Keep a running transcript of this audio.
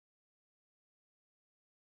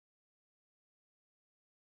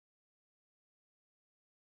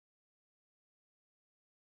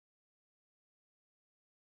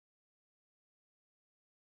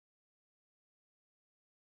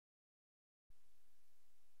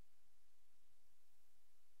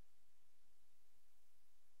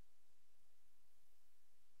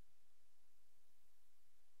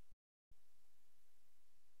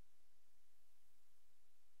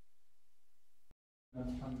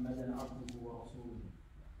محمدا عبده ورسوله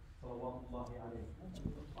صلوات الله عليه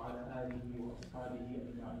وعلى آله وأصحابه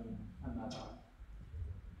أجمعين أما بعد.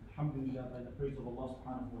 Alhamdulillah, by the praise of Allah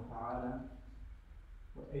subhanahu wa ta'ala,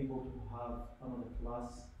 we're able to have another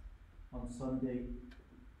class on Sunday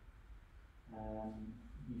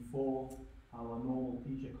before our normal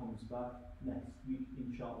teacher comes back next week,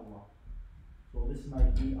 inshallah. So this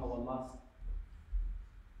might be our last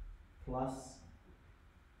class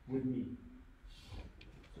with me.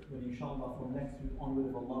 But inshallah, from next week onward,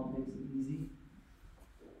 if Allah makes it easy,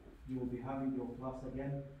 you will be having your class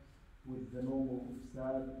again with the normal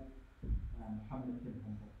Ustad Muhammad bin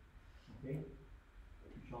Hanbal. Okay?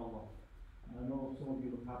 Inshallah. And I know some of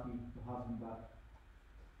you are happy to have him back.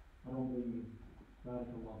 I don't blame you.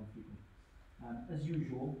 Barakallahu feekum. As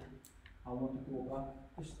usual, I want to go back,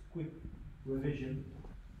 just quick revision.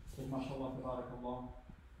 So mashallah, tabarakallah.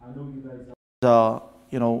 I know you guys are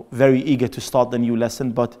very eager to start the new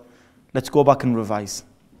lesson, but let's go back and revise.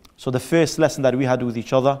 So the first lesson that we had with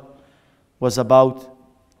each other was about,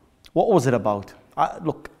 what was it about?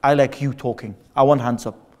 I like you talking. I want hands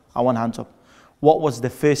up. What was the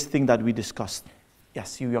first thing that we discussed?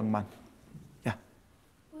 Yes, you young man. Yeah.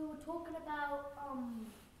 We were talking about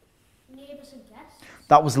neighbours and guests.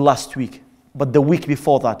 That was last week. But the week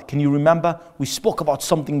before that, can you remember? We spoke about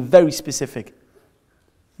something very specific.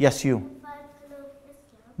 Yes, you.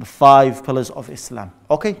 The 5 pillars of Islam.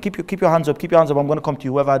 Okay, keep your hands up. I'm going to come to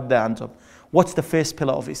you, whoever had their hands up. What's the first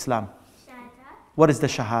pillar of Islam? Shahada. What is the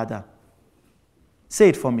Shahada? Say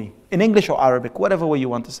it for me. In English or Arabic, whatever way you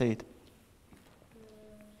want to say it.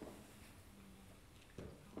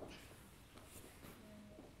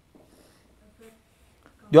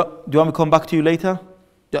 Do you want me to come back to you later?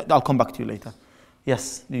 Yeah, I'll come back to you later.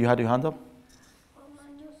 Yes, you had your hand up?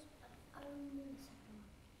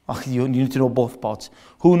 You need to know both parts.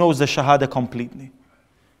 Who knows the Shahada completely?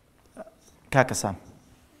 Kakasam.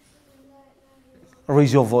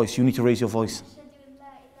 Raise your voice. You need to raise your voice.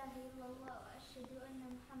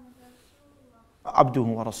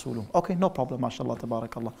 Abduhu wa Rasuluhu. Okay, no problem. MashaAllah,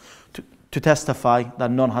 tabarakallah. To testify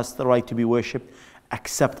that none has the right to be worshipped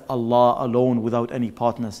except Allah alone without any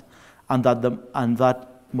partners, and that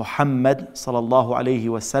Muhammad sallallahu alayhi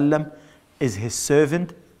wasallam is his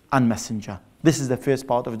servant and messenger. This is the first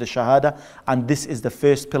part of the Shahada, and this is the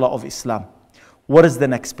first pillar of Islam. What is the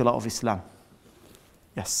next pillar of Islam?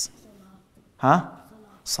 Yes.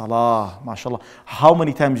 Salah, mashallah. How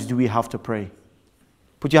many times do we have to pray?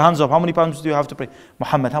 Put your hands up. How many times do you have to pray?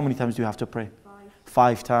 Muhammad, how many times do you have to pray?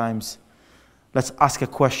 5 times. Let's ask a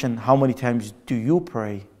question. How many times do you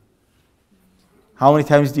pray? How many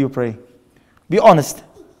times do you pray? Be honest.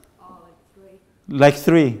 Like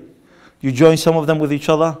 3. You join some of them with each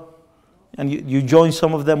other? And you join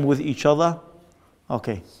some of them with each other?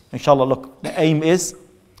 Okay. Inshallah, look. The aim is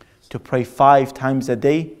to pray 5 times a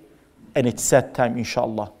day, and it's set time,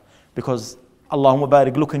 inshallah. Because Allahumma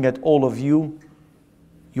barik, looking at all of you,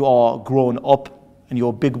 you are grown up and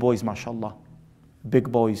you're big boys, mashallah. Big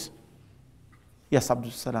boys. Yes,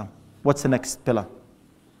 Abdul Salam. What's the next pillar?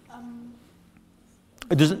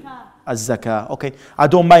 It doesn't. Az-zakah. Okay. I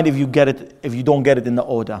don't mind if you don't get it in the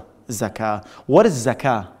order. Zakah. What is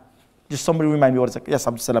zakah? Just somebody remind me what is zakah. Yes,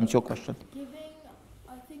 Abdul Salam, it's your question. Giving,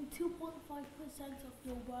 I think 2.5% of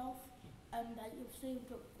your wealth that you've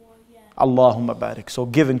saved up for a year. Allahumma barik. So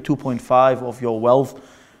giving 2.5 of your wealth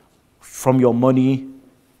from your money.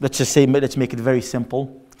 Let's make it very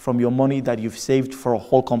simple. From your money that you've saved for a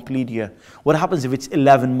whole complete year. What happens if it's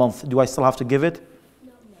 11 months? Do I still have to give it?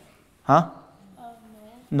 No. Huh? No.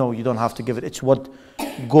 No, you don't have to give it. It's what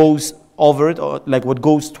goes over it, or like what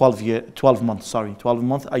goes 12 months,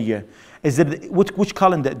 a year. Is it which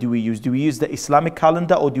calendar do we use? Do we use the Islamic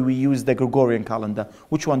calendar or do we use the Gregorian calendar?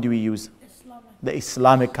 Which one do we use? Islamic. The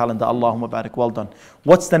Islamic calendar. Allahumma barik. Well done.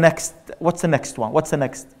 What's the next one? What's the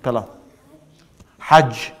next pillar?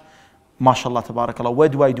 Hajj. MashaAllah, tabarakallah. Where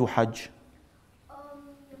do I do Hajj?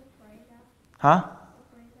 Huh?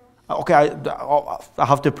 Okay, I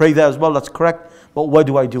have to pray there as well, that's correct. But where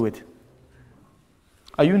do I do it?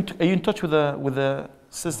 Are you in touch with the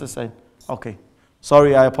sister side? Okay.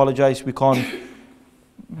 Sorry, I apologize. We can't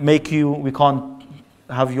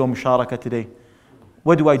have your musharaka today.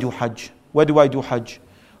 Where do I do Hajj?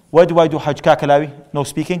 Kakalawi? No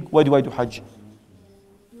speaking? Where do I do Hajj?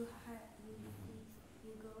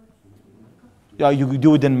 Yeah, you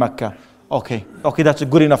do it in Mecca. Okay, that's a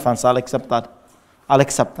good enough answer. I'll accept that.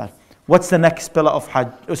 What's the next pillar of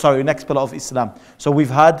next pillar of Islam? So we've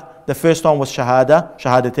had, the first one was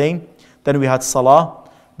Shahadatain. Then we had Salah.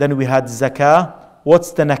 Then we had Zakah.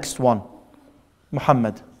 What's the next one?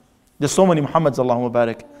 Muhammad. There's so many Muhammads, Allahumma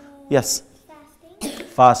barik. Yes.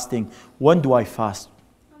 fasting. When do I fast?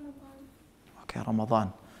 Ramadan. Okay, Ramadan.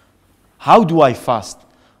 How do I fast?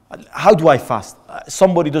 How do I fast?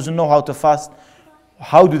 Somebody doesn't know how to fast.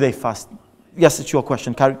 How do they fast? Yes, it's your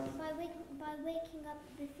question. Carry. By waking up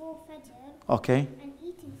before Fajr Okay. and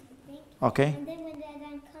eating something. Okay. And then when the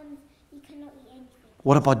adhan comes, you cannot eat anything.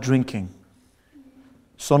 What about drinking?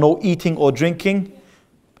 So no eating or drinking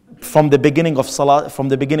from the beginning of Salah, from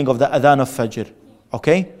the beginning of the adhan of Fajr.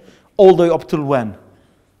 Okay? All the way up till when?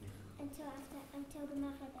 Until the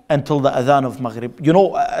Maghrib. Until the adhan of Maghrib. You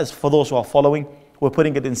know, as for those who are following, we're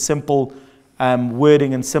putting it in simple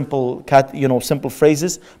wording and simple simple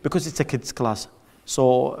phrases because it's a kids class.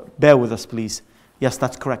 So bear with us, please. Yes,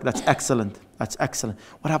 that's correct. That's excellent. That's excellent.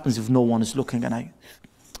 What happens if no one is looking and I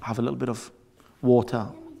have a little bit of water?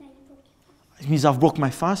 It means I've broke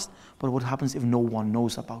my fast. But what happens if no one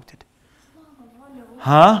knows about it?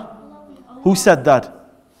 Huh? Who said that?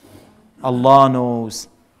 Allah knows.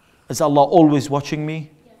 Is Allah always watching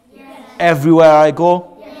me? Yes. Everywhere I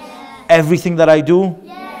go? Yes. Everything that I do?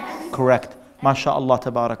 Yes. Correct. MashaAllah,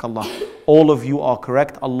 tabarakallah. All of you are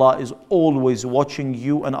correct. Allah is always watching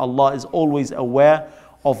you and Allah is always aware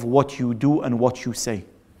of what you do and what you say.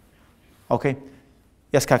 Okay?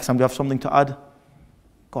 Yes, Kaksam, do you have something to add?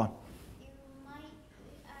 Go on. You might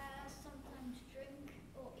sometimes drink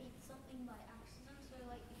or eat something by accident. So,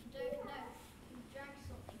 like, if you don't know, you drank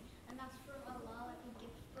something, and that's from Allah, like a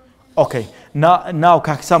gift from Him. Okay. Now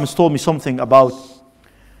Kaksam has told me something about,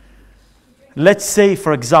 let's say,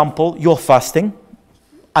 for example, you're fasting,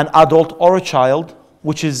 an adult or a child,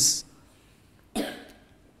 which is,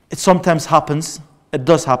 it sometimes happens, it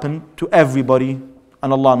does happen to everybody,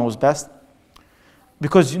 and Allah knows best.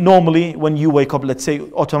 Because normally when you wake up, let's say,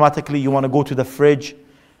 automatically you want to go to the fridge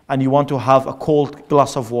and you want to have a cold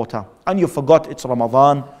glass of water. And you forgot it's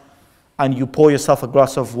Ramadan, and you pour yourself a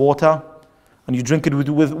glass of water, and you drink it with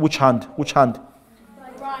which hand? Which hand?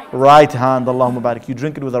 Right hand, Allahumma barik. You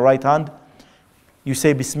drink it with the right hand. You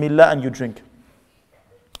say Bismillah and you drink.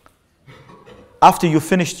 After you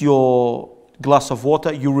finished your glass of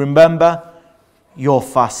water, you remember you're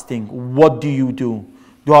fasting. What do you do?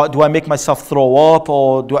 Do I make myself throw up,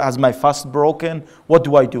 or has my fast broken? What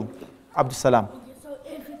do I do? Abdul Salam. Okay, so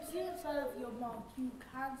if it's inside of your mouth, you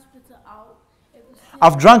can spit it out. If it's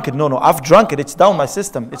I've drunk it. No, I've drunk it. It's down my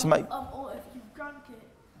system. It's my... or if you've drunk it,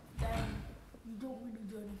 then you don't really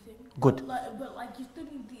do anything. Good. But you still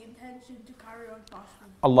need the intention to carry on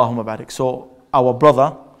fasting. Allahumma barik. So our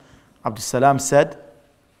brother, Abdul Salam, said,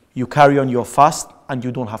 you carry on your fast and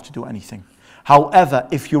you don't have to do anything. However,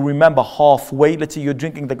 if you remember halfway, let's say you're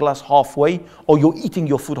drinking the glass halfway, or you're eating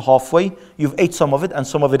your food halfway, you've ate some of it and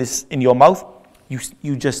some of it is in your mouth,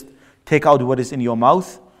 you just take out what is in your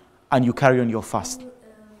mouth and you carry on your fast.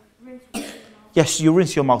 Yes, you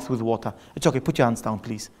rinse your mouth with water. It's okay, put your hands down,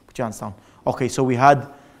 please. Put your hands down. Okay, so we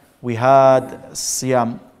had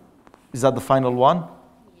Siyam. Is that the final one?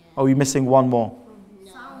 Are we missing one more?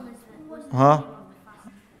 Huh?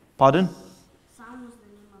 Pardon?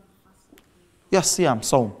 Yes, Siyam,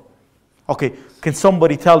 Sawm. Okay, can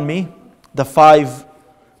somebody tell me the 5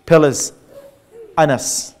 pillars?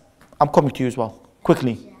 Anas, I'm coming to you as well.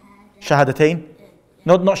 Quickly. Shahadatain?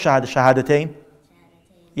 No, not Shahada, Shahadatain.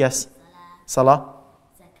 Yes. Salah.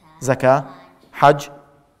 Zakah. Hajj.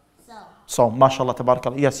 Sawm. MashaAllah,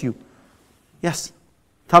 tabarakallah. Yes, you. Yes.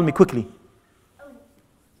 Tell me quickly.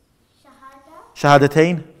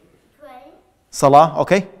 Shahadatain. Salah,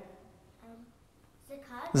 okay.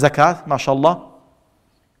 Zakat, mashallah.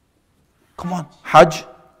 Come on. Hajj.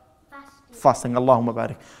 Fasting. Allahumma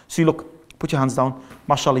barik. See, look, put your hands down.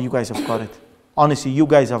 Mashallah, you guys have got it. Honestly, you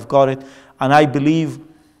guys have got it. And I believe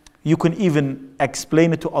you can even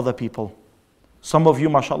explain it to other people. Some of you,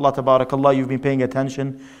 mashallah, tabarakallah, you've been paying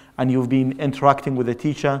attention and you've been interacting with the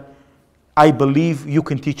teacher. I believe you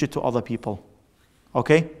can teach it to other people.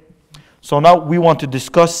 Okay? So now we want to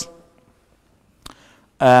discuss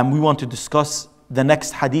the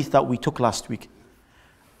next hadith that we took last week.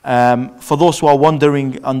 For those who are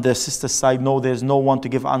wondering on the sister's side, no, there's no one to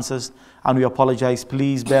give answers, and we apologize.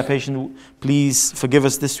 Please bear patience. Please forgive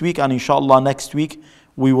us this week, and inshallah next week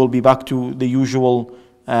we will be back to the usual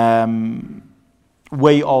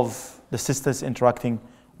way of the sisters interacting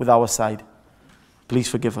with our side. Please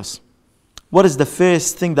forgive us. What is the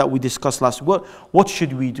first thing that we discussed last week? What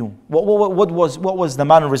should we do? What was the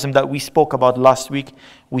mannerism that we spoke about last week?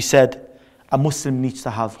 We said a Muslim needs to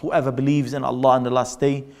have. Whoever believes in Allah and the last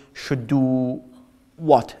day should do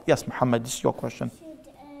what? Yes, Muhammad, this is your question. Should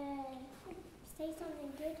say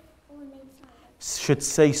something good or remain silent. Should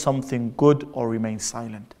say something good or remain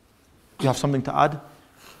silent. Do you have something to add?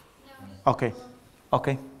 No. Okay.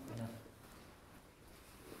 Okay.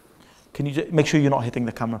 Can you make sure you're not hitting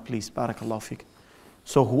the camera, please? Barakallahu feek.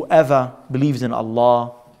 So whoever believes in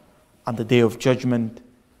Allah and the Day of Judgment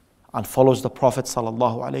and follows the Prophet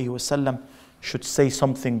sallallahu alaihi wasallam should say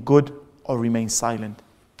something good or remain silent.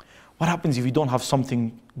 What happens if you don't have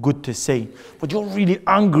something good to say, but you're really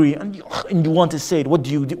angry and you want to say it? What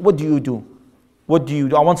do you do? What do you do? What do you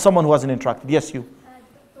do? I want someone who hasn't interacted. Yes, you.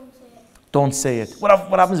 Don't say it. Don't say it.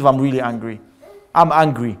 What happens if I'm really angry? I'm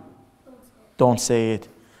angry. Don't say it.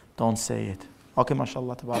 Don't say it. Okay,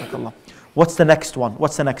 mashallah, tabarakallah. What's the next one?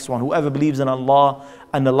 What's the next one? Whoever believes in Allah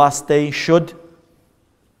and the last day should.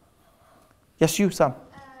 Yes, you, Sam.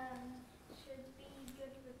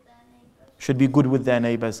 Should be good with their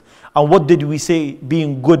neighbors. And what did we say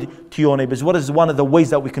being good to your neighbors? What is one of the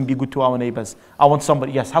ways that we can be good to our neighbors? I want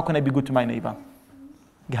somebody, yes, how can I be good to my neighbor?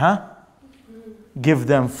 Huh? Give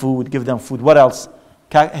them food, give them food. What else?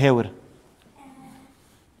 Here.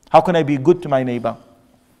 How can I be good to my neighbor?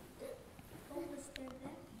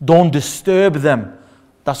 Don't disturb them.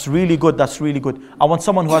 That's really good, that's really good. I want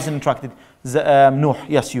someone who hasn't interacted. Nuh,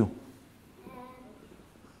 yes, you.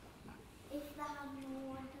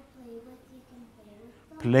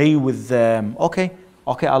 Play with them. Okay,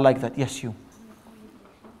 I like that. Yes, you.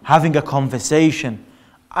 Having a conversation.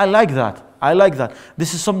 I like that.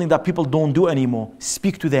 This is something that people don't do anymore.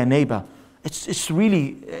 Speak to their neighbor. It's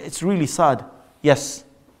really sad. Yes.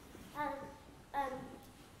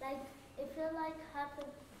 Like if you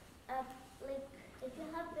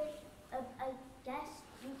have a guest,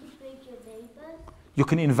 you can bring your neighbors. You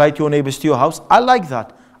can invite your neighbors to your house. I like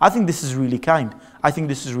that. I think this is really kind.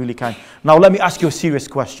 Now let me ask you a serious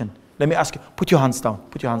question. Let me ask you, put your hands down.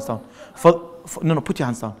 Put your hands down. Put your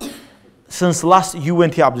hands down. Since you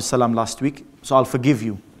went here, Abdul Salam, last week, so I'll forgive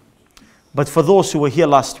you. But for those who were here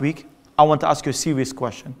last week, I want to ask you a serious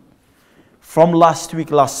question. From last week,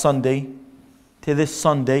 last Sunday, to this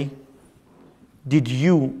Sunday, did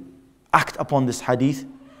you act upon this hadith?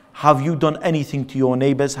 Have you done anything to your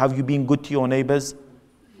neighbors? Have you been good to your neighbors?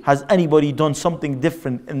 Has anybody done something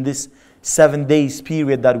different in this 7 days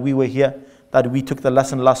period that we were here, that we took the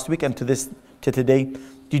lesson last week and to today?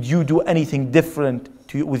 Did you do anything different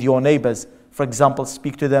with your neighbors? For example,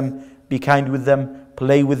 speak to them, be kind with them,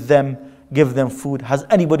 play with them, give them food. Has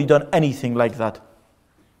anybody done anything like that?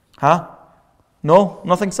 Huh? No?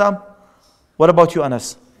 Nothing, Sam? What about you,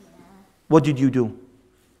 Anas? What did you do?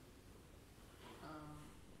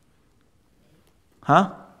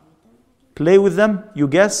 Huh? Play with them? You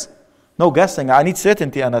guess? No guessing. I need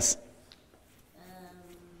certainty, Anas.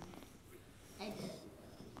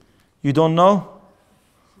 You don't know?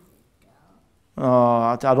 Oh,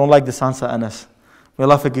 I don't like this answer, Anas. May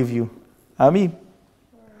Allah forgive you. Ameen.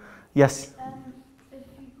 Yes. If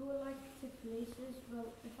you go to places,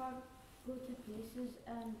 if I go to places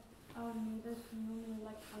and our neighbors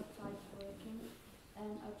normally outside working,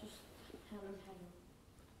 and I just tell them hello.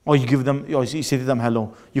 Or you give them, or you say to them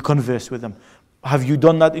hello. You converse with them. Have you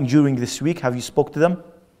done that during this week? Have you spoke to them?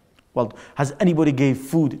 Well, has anybody gave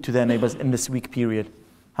food to their neighbors in this week period?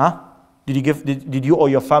 Huh? Did you or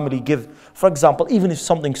your family give, for example, even if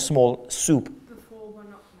something small, soup? Before, but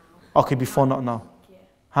not now. Okay, before, not now. Yeah.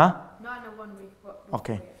 Huh? Not in 1 week, but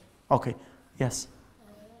Okay. Yes.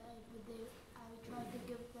 I tried to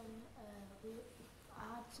give them, I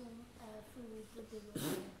had some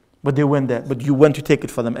food, But they went there. But you went to take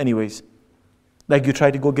it for them anyways. Like you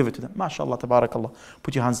tried to go give it to them. MashaAllah, tabarakallah.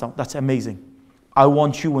 Put your hands down. That's amazing. I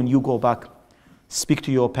want you, when you go back, speak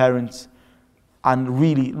to your parents and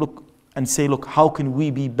really look and say, look, how can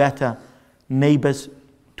we be better neighbors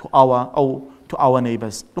to our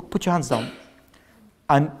neighbors? Look, put your hands down.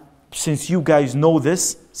 And since you guys know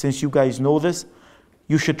this,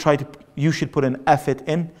 you should put an effort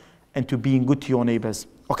into being good to your neighbors.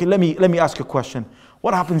 Okay, let me ask you a question.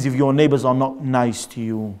 What happens if your neighbors are not nice to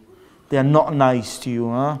you? They are not nice to you,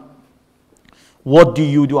 huh? What do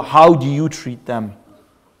you do? How do you treat them?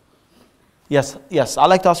 Yes. I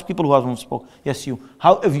like to ask people who haven't spoken. Yes, you.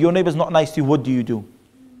 How, if your neighbor's not nice to you, what do you do?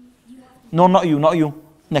 No, not you.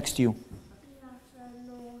 Next to you.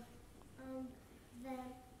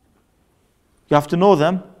 You have to know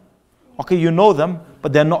them. Okay, you know them,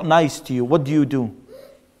 but they're not nice to you. What do you do?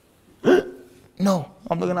 No,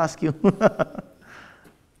 I'm not going to ask you.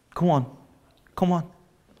 Come on.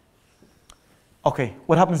 Okay,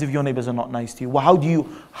 what happens if your neighbors are not nice to you? Well,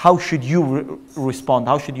 how should you respond?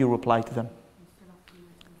 How should you reply to them?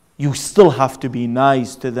 You still have to be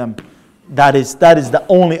nice to them. That is the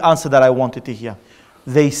only answer that I wanted to hear.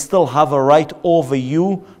 They still have a right over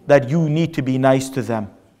you that you need to be nice to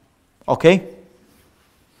them. Okay?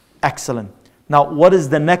 Excellent. Now, what is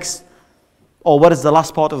the next Or what is the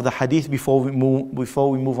last part of the hadith before we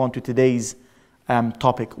move on to today's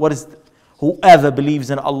topic? What is whoever believes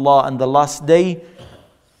in Allah and the last day?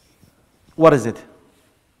 What is it?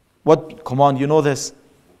 What? Come on, you know this.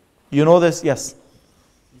 You know this? Yes.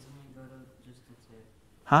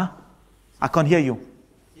 Huh? I can't hear you.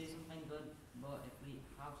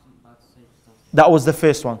 That was the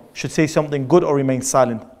first one. Should say something good or remain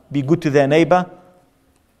silent. Be good to their neighbor.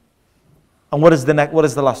 And what is the next? What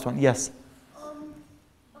is the last one? Yes. Be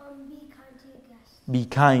kind to your guests. Be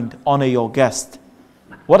kind. Honor your guest.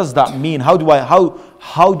 What does that mean? How do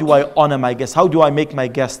I honor my guest? How do I make my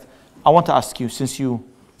guest? I want to ask you, since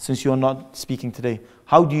you're not speaking today,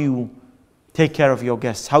 how do you take care of your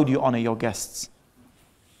guests? How do you honor your guests?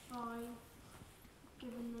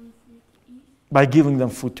 By giving them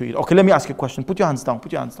food to eat. Okay, let me ask you a question. Put your hands down.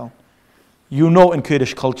 Put your hands down. You know, in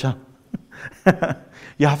Kurdish culture,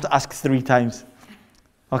 you have to ask 3 times.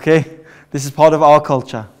 Okay? This is part of our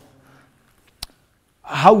culture.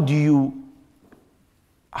 How do you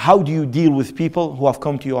deal with people who have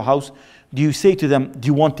come to your house? Do you say to them, do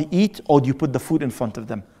you want to eat, or do you put the food in front of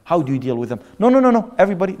them? How do you deal with them? No.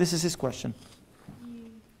 Everybody, this is his question.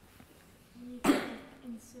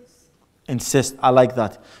 Insist. I like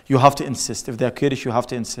that. You have to insist. If they're Kurdish, you have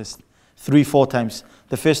to insist. 3, 4 times.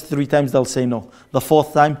 The first 3 times they'll say no. The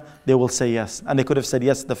 4th time they will say yes. And they could have said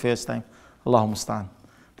yes the first time. Allahumma musta'an.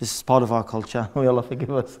 This is part of our culture. May Allah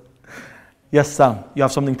forgive us. Yes, Sam. You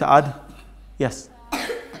have something to add? Yes. You can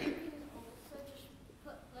also just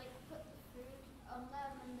put the food on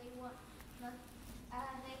them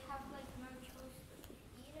and they have no choice but to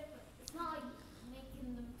eat it, but it's not like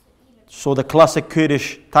making them to eat it. So the classic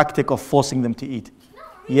Kurdish tactic of forcing them to eat.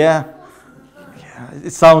 Yeah.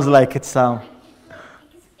 It sounds like it sounds.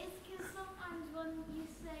 It's because sometimes when you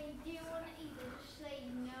say, do you want to eat it, just say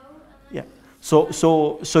no. And then Yeah.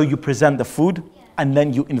 So you present the food and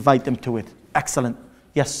then you invite them to it. Excellent.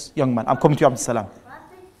 Yes, young man. I'm coming to you, Abdul Salam.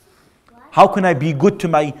 How can I be good to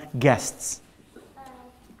my guests?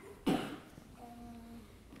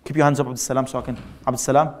 Keep your hands up, Abdul Salam, so I can. Abdul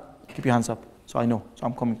Salam, keep your hands up, so I know. So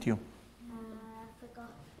I'm coming to you. forgot.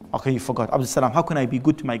 Okay, you forgot. Abdul Salam, how can I be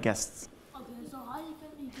good to my guests? Okay, so how you can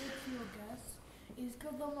be good to your guests is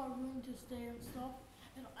give them a room to stay and stuff.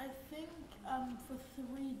 And I think for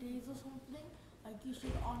 3 days or something, like you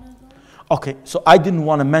should honor them. Okay, so I didn't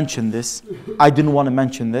want to mention this.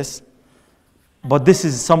 But this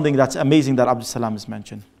is something that's amazing that Abdul Salam has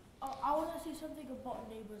mentioned. I want to say something about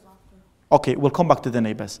neighbors after. Okay, we'll come back to the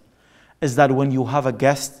neighbors. Is that when you have a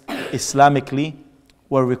guest, Islamically,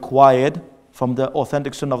 we're required, from the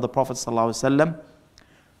authentic sunnah of the Prophet ﷺ,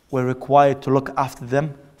 we're required to look after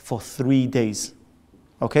them for 3 days.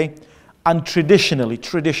 Okay? And traditionally,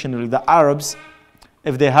 the Arabs,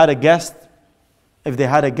 if they had a guest,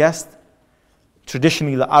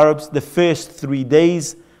 traditionally the Arabs, the first 3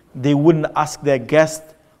 days, they wouldn't ask their guest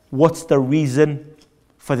what's the reason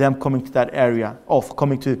for them coming to that area or for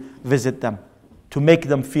coming to visit them, to make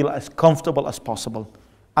them feel as comfortable as possible.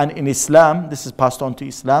 And in Islam, this is passed on to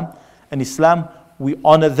Islam, in Islam, we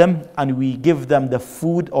honor them and we give them the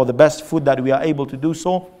food or the best food that we are able to do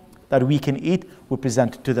so, that we can eat, we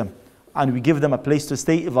present it to them. And we give them a place to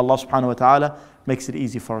stay if Allah subhanahu wa ta'ala makes it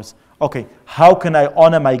easy for us. Okay, how can I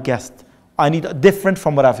honor my guest? I need different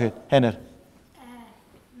from what I've heard. Henner.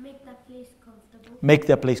 Make that place comfortable. Make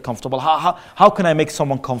their place comfortable. How can I make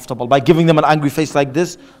someone comfortable? By giving them an angry face like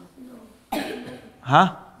this?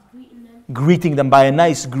 Huh? Greeting them. Greeting them by a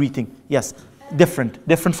nice greeting. Yes, different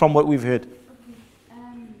from what we've heard. Okay.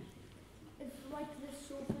 If like the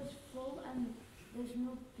sofa's full and there's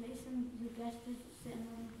no place and the guest is sitting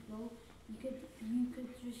on the floor, you could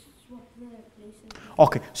just swap the places.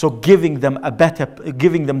 Okay, so giving them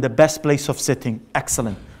the best place of sitting.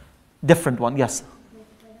 Excellent. Different one, yes.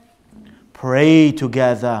 Pray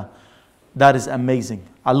together. That is amazing.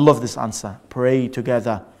 I love this answer. Pray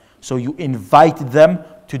together. So you invite them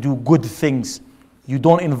to do good things. You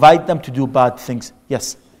don't invite them to do bad things.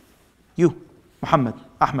 Yes. You, Muhammad,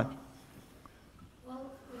 Ahmed.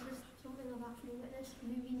 Well, this is something I've actually witnessed.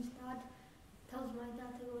 Mubin's dad tells my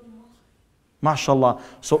dad to go to mosque. MashaAllah.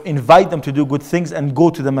 So invite them to do good things and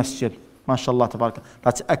go to the masjid. MashaAllah, tabarak.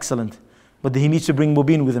 That's excellent. But he needs to bring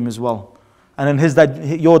Mubin with him as well. And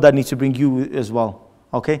then your dad needs to bring you as well.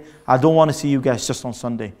 Okay? I don't want to see you guys just on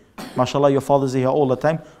Sunday. MashaAllah, your fathers are here all the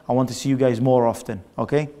time. I want to see you guys more often.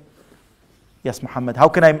 Okay? Yes, Muhammad. How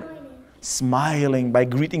can I? Smiling by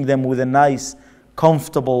greeting them with a nice,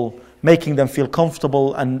 comfortable, making them feel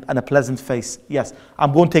comfortable and a pleasant face. Yes.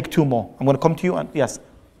 I'm going to take 2 more. I'm going to come to you and yes.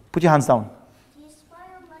 Put your hands down. Do you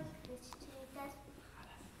smile like this to your guests?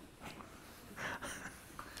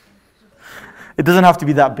 It doesn't have to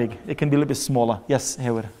be that big. It can be a little bit smaller. Yes,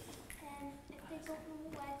 Hayward. If they don't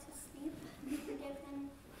know where to sleep, you can give them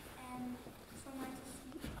somewhere to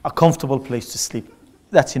sleep. A comfortable place to sleep.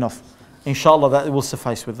 That's enough. Inshallah, that will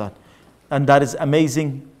suffice with that. And that is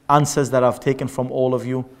amazing answers that I've taken from all of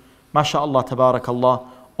you. MashaAllah, tabarakallah.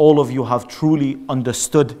 All of you have truly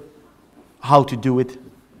understood how to do it.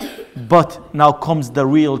 But now comes the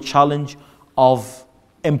real challenge of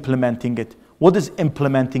implementing it. What does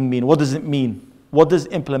implementing mean? What does it mean? What does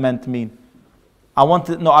implement mean? I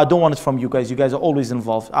don't want it from you guys. You guys are always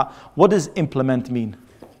involved. What does implement mean?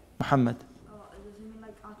 Muhammad? Does it mean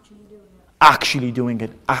like actually doing it? Actually doing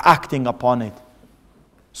it. Acting upon it.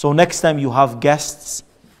 So next time you have guests,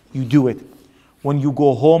 you do it. When you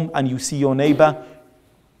go home and you see your neighbor,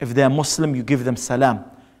 if they're Muslim, you give them salam.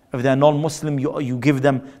 If they're non-Muslim, you give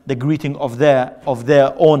them the greeting of their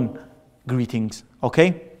own greetings.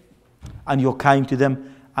 Okay? And you're kind to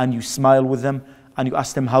them, and you smile with them, and you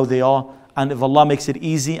ask them how they are. And if Allah makes it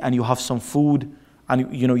easy, and you have some food,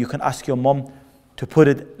 and you can ask your mom to put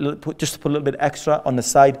a little bit extra on the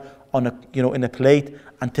side, in a plate,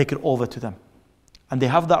 and take it over to them. And they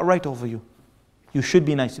have that right over you. You should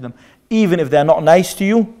be nice to them. Even if they're not nice to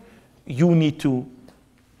you, you need to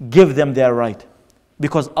give them their right.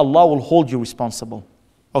 Because Allah will hold you responsible.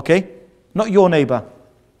 Okay? Not your neighbor.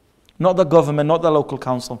 Not the government, not the local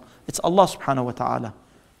council. It's Allah subhanahu wa ta'ala.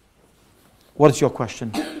 What is your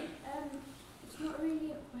question? It's not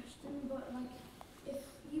really a question, but like if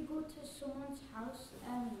you go to someone's house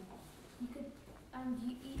and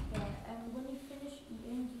you eat there, and when you finish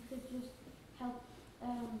eating, you could just help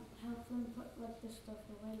them put like the stuff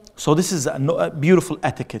away. So this is a beautiful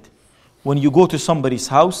etiquette. When you go to somebody's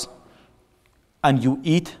house and you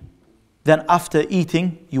eat, then after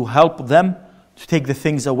eating, you help them to take the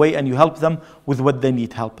things away, and you help them with what they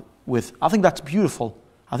need help with. I think that's beautiful.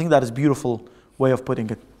 I think that is a beautiful way of putting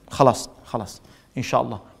it. Khalas.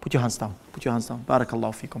 Inshallah. Put your hands down.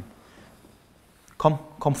 Barakallahu feekum.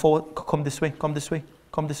 Come forward. Come this way,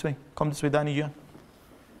 Danija.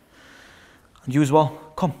 And you as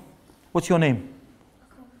well. Come. What's your name?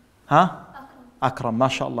 Huh? Akram.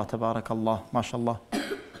 MashaAllah, tabarakallah. MashaAllah.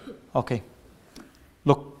 Okay.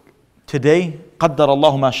 Look, today, qaddar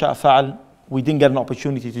Allahu ma sha'a fa'al. We didn't get an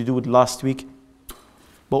opportunity to do it last week.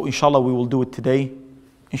 But inshallah, we will do it today.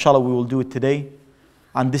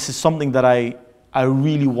 And this is something that I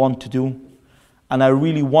really want to do. And I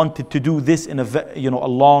really wanted to do this in a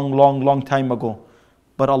long time ago.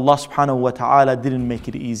 But Allah subhanahu wa ta'ala didn't make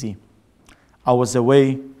it easy. I was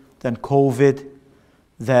away, then COVID,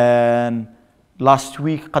 then last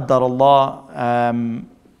week, qaddar Allah,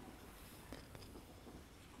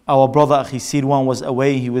 our brother Akhi Sirwan was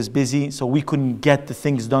away, he was busy, so we couldn't get the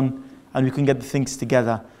things done and we couldn't get the things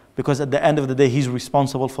together. Because at the end of the day, he's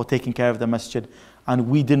responsible for taking care of the masjid. And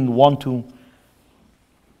we didn't want to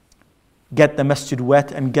get the masjid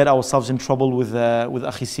wet and get ourselves in trouble with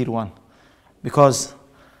Akhi Sirwan. Because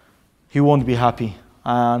he won't be happy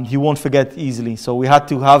and he won't forget easily. So we had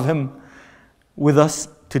to have him with us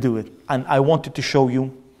to do it. And I wanted to show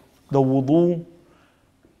you the wudu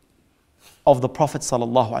of the Prophet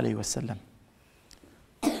sallallahu alaihi wasallam.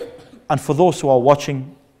 And for those who are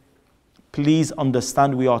watching, please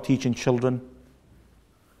understand we are teaching children.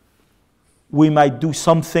 We might do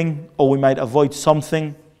something or we might avoid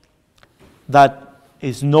something that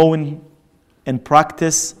is known in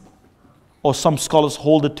practice, or some scholars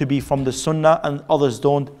hold it to be from the Sunnah and others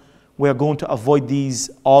don't. We are going to avoid these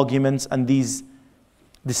arguments and these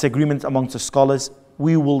disagreements amongst the scholars.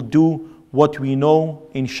 We will do what we know,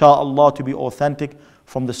 insha'Allah, to be authentic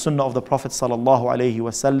from the Sunnah of the Prophet sallallahu alaihi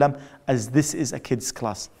wasallam, as this is a kids'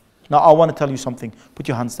 class. Now I want to tell you something. Put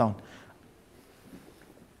your hands down.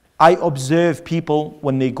 I observe people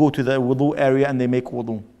when they go to the wudu area and they make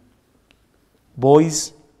wudu.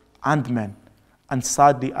 Boys and men. And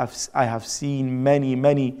sadly, I have seen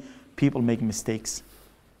many people make mistakes.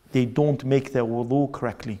 They don't make their wudu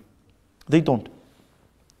correctly. They don't.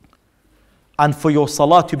 And for your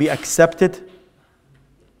salah to be accepted,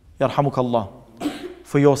 yarhamukallah,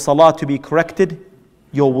 for your salah to be corrected,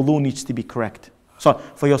 your wudu needs to be correct. So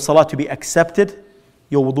for your salah to be accepted,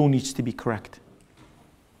 your wudu needs to be correct.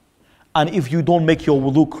 And if you don't make your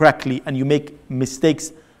wudu correctly and you make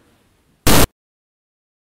mistakes,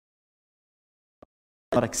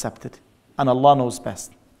 not accepted. And Allah knows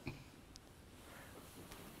best.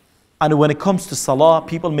 And when it comes to salah,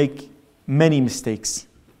 people make many mistakes.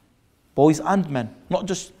 Boys and men, not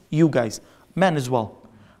just you guys, men as well.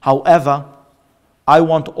 However, I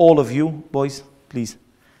want all of you, boys, please,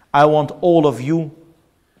 I want all of you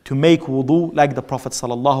to make wudu like the Prophet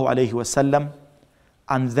sallallahu alaihi wasallam,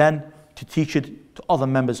 and then to teach it to other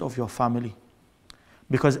members of your family.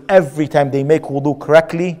 Because every time they make wudu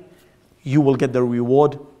correctly, you will get the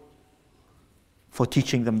reward for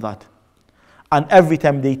teaching them that. And every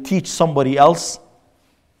time they teach somebody else,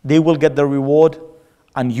 they will get the reward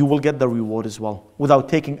and you will get the reward as well, without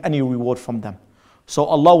taking any reward from them. So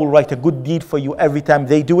Allah will write a good deed for you every time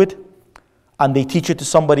they do it, and they teach it to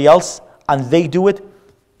somebody else, and they do it,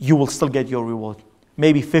 you will still get your reward.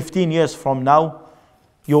 Maybe 15 years from now,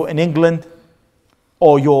 you're in England,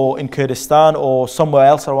 or you're in Kurdistan, or somewhere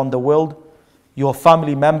else around the world, your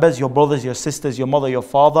family members, your brothers, your sisters, your mother, your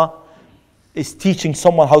father, is teaching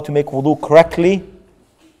someone how to make wudu correctly,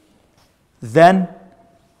 then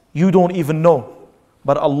you don't even know.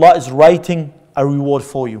 But Allah is writing a reward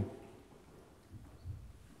for you.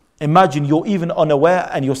 Imagine you're even unaware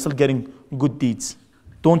and you're still getting good deeds.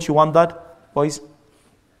 Don't you want that, boys?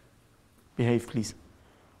 Behave, please.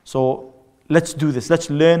 So let's do this. Let's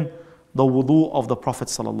learn the wudu of the Prophet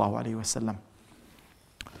sallallahu alaihi wasallam.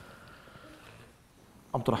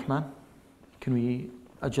 Abdul Rahman, can we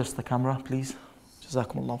adjust the camera, please?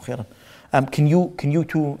 Jazakumullahu khairan. Can you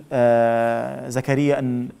two, Zakaria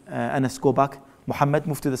and Anas, go back? Muhammad,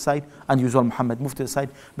 move to the side, and usual Muhammad, move to the side,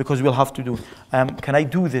 because we'll have to do. Can I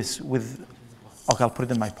do this with? Okay, I'll put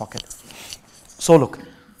it in my pocket. So look,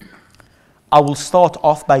 I will start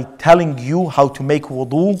off by telling you how to make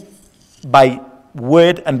wudu by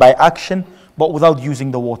word and by action, but without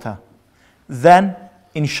using the water. Then,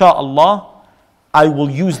 inshallah, I will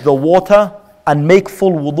use the water and make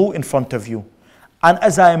full wudu in front of you. And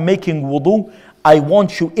as I am making wudu, I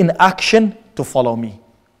want you in action to follow me.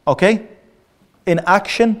 Okay? In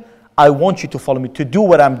action, I want you to follow me, to do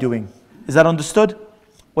what I'm doing. Is that understood?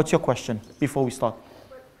 What's your question before we start?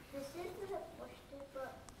 But this isn't a question,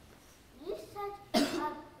 but you said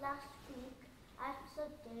last week after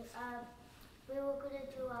we were going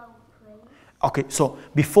to do our prayer. Okay, so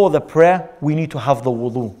before the prayer, we need to have the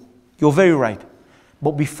wudu. You're very right.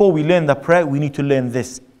 But before we learn the prayer, we need to learn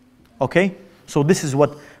this. Okay? So this is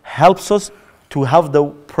what helps us to have the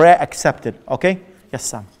prayer accepted. Okay? Yes,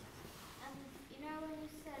 Sam. You know when you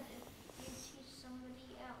said if you teach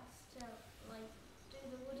somebody else to do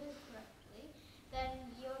the wudu correctly, then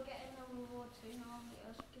you're getting the reward too, not only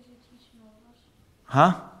us, because you're teaching all of us.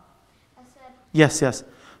 Huh? I said, Yes.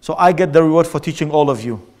 So I get the reward for teaching all of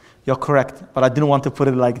you. You're correct. But I didn't want to put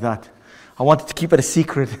it like that. I wanted to keep it a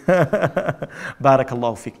secret.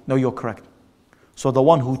 Barakallahu fiqh. No, you're correct. So the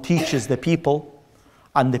one who teaches the people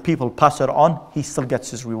and the people pass it on, he still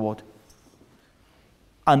gets his reward.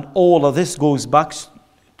 And all of this goes back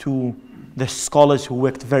to the scholars who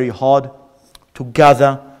worked very hard to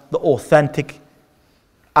gather the authentic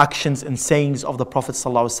actions and sayings of the Prophet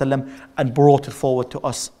ﷺ and brought it forward to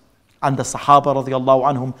us. And the Sahaba radiallahu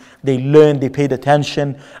anhum, they learned, they paid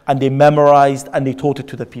attention, and they memorized, and they taught it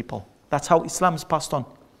to the people. That's how Islam is passed on.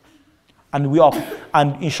 And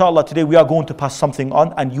inshallah today we are going to pass something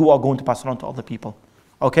on, and you are going to pass it on to other people.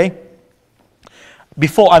 Okay?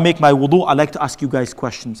 Before I make my wudu, I like to ask you guys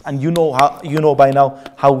questions. And you know by now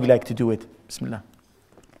how we like to do it. Bismillah.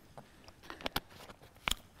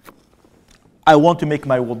 I want to make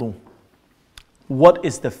my wudu. What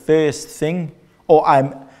is the first thing, or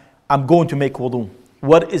I'm going to make wudu.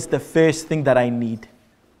 What is the first thing that I need?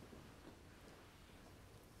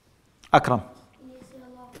 Akram.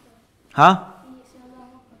 Huh?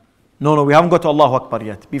 No, we haven't got to Allahu Akbar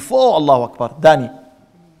yet. Before Allahu Akbar, Dani.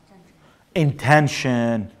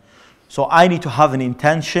 Intention. So I need to have an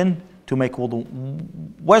intention to make wudu.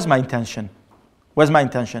 Where's my intention?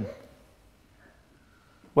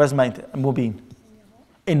 Mubin?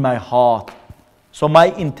 In my heart. So my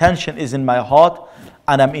intention is in my heart,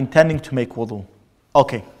 and I'm intending to make wudu.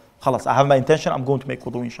 Okay, khalas, I have my intention, I'm going to make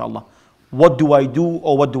wudu inshallah. What do I do,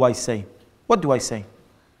 or what do I say? What do I say?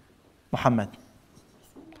 Muhammad.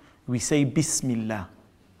 We say Bismillah.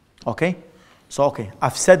 Okay? So okay,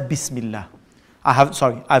 I've said Bismillah. I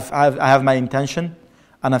have my intention,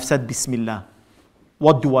 and I've said Bismillah.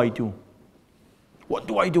 What do I do?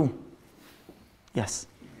 Yes.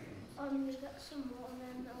 you get some water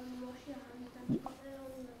and then wash your hands and put it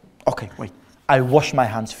on Okay, wait. I wash my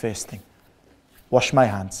hands first thing. Wash my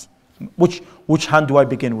hands. Which hand do I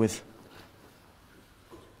begin with?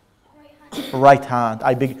 Right hand.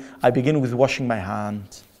 I begin with washing my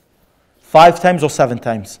hands. 5 times or 7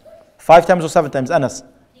 times? 5 times or 7 times, Anas?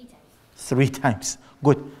 3 times.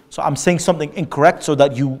 Good. So I'm saying something incorrect so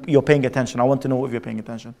that you're paying attention. I want to know if you're paying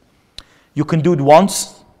attention. You can do it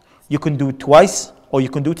once, you can do it twice, or you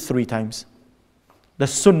can do it 3 times. The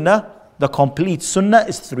sunnah, the complete sunnah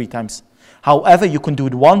is 3 times. However, you can do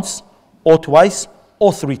it once, or twice,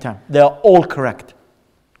 or 3 times. They are all correct.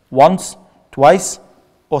 Once, twice,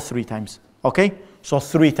 or 3 times. Okay? So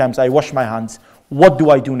 3 times I wash my hands. What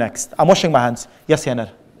do I do next? I'm washing my hands. Yes,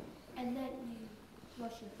 Yanar? And then you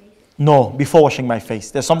wash your face. No, before washing my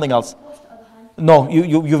face. There's something else. Wash the other hand. No,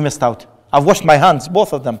 you've missed out. I've washed my hands,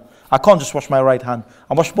 both of them. I can't just wash my right hand.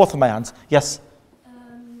 I wash both of my hands. Yes?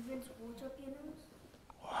 Rinse water up your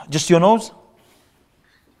nose. Just your nose?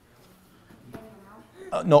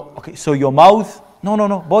 No, okay, so your mouth.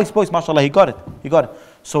 No. Boys, mashallah, he got it.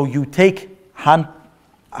 So you take a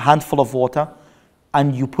handful of water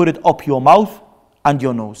and you put it up your mouth and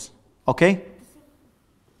your nose. Okay?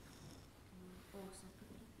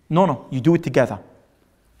 No, you do it together.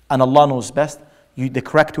 And Allah knows best. The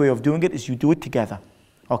correct way of doing it is you do it together.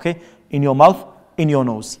 Okay? In your mouth, in your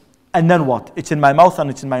nose. And then what? It's in my mouth and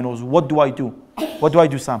it's in my nose. What do I do? What do I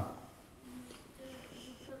do, Sam?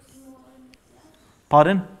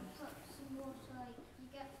 Pardon?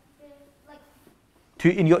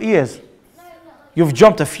 In your ears? You've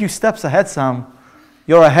jumped a few steps ahead, Sam.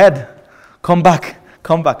 You're ahead. Come back.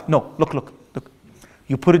 No, look.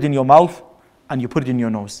 You put it in your mouth and you put it in your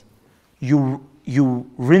nose. You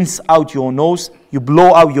rinse out your nose. You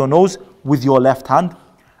blow out your nose with your left hand.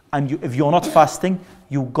 And if you're not fasting,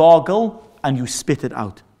 you gargle and you spit it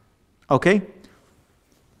out. Okay?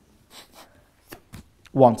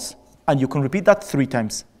 Once. And you can repeat that 3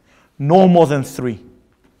 times. No more than 3.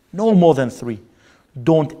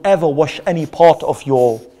 Don't ever wash any part of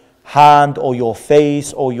your hand or your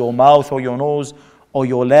face or your mouth or your nose or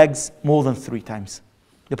your legs more than 3 times.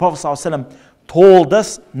 The Prophet ﷺ told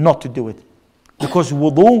us not to do it. Because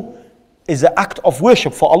wudu is an act of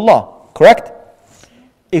worship for Allah. Correct?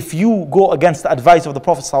 If you go against the advice of the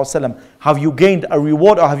Prophet ﷺ, have you gained a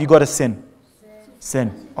reward or have you got a sin?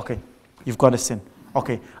 Sin. Okay. You've got a sin.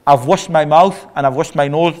 Okay. I've washed my mouth and I've washed my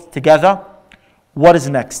nose together. What is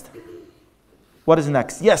next?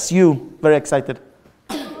 Yes, you. Very excited.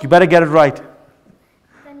 You better get it right.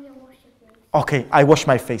 Then you wash your face. Okay, I wash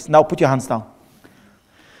my face. Now put your hands down.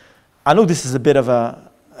 I know this is a bit of a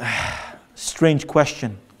strange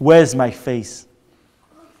question. Where's my face?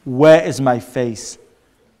 Where is my face?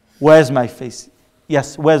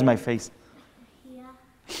 Yes, where's my face?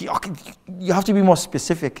 Here. Okay, you have to be more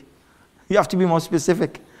specific.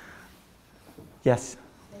 Yes.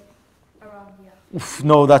 Around here. Oof,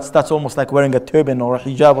 no, that's almost like wearing a turban or a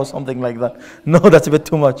hijab or something like that. No, that's a bit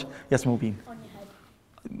too much. Yes, Mubin. On your head.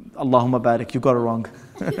 Allahumma barik, you got it wrong.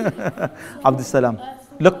 Abdus Salam.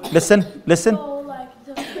 Look, listen. So like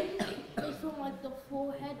the face is from like the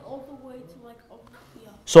forehead all the way to like up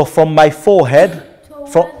here. So from my forehead, To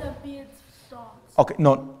from where the beard starts. okay,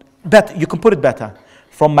 no, better. You can put it better.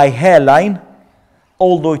 From my hairline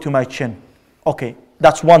all the way to my chin. Okay,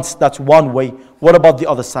 that's one way. What about the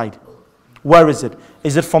other side? Where is it?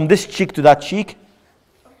 Is it from this cheek to that cheek?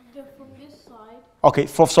 They're from this side. Okay,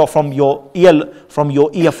 so from your ear, from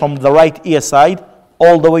the right ear side,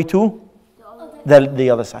 all the way to the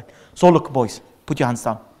other side. So look, boys, put your hands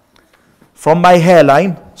down. From my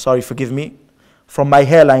hairline, sorry, forgive me, from my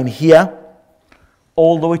hairline here,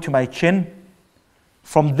 all the way to my chin,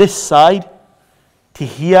 from this side to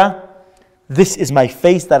here, this is my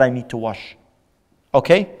face that I need to wash.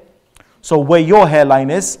 Okay? So where your hairline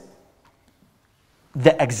is,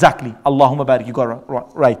 exactly, Allahumma barik, you got it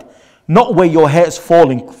right. Not where your hair is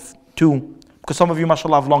falling to, because some of you,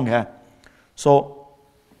 mashallah, have long hair. So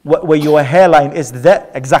where your hairline is there,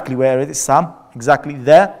 exactly where it is, Sam, exactly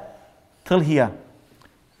there, till here.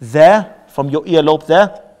 There, from your earlobe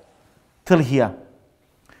there, till here.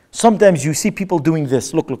 Sometimes you see people doing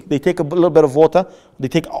this. Look, they take a little bit of water, they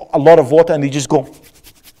take a lot of water and they just go.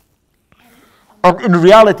 And in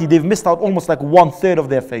reality, they've missed out almost like 1/3 of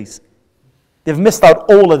their face. They've missed out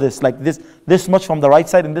all of this, like this much from the right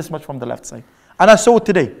side and this much from the left side. And I saw it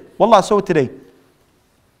today. Wallah, I saw it today.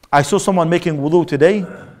 I saw someone making wudu today,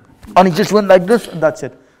 and he just went like this, and that's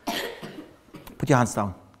it. Put your hands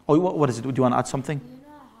down. Oh, what is it? Do you want to add something? You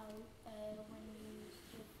know how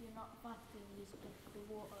if you're not fasting, you spit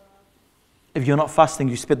the water out. If you're not fasting,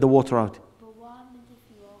 you spit the water out. But what happens if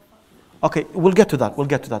you are fasting? Okay, we'll get to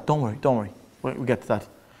that. Don't worry. We'll get to that.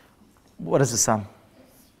 What is it, Sam?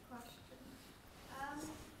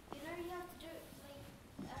 You know you have to do it like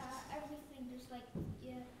everything just like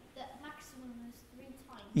the maximum is 3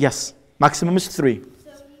 times. Yes, maximum is 3.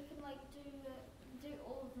 So you can like do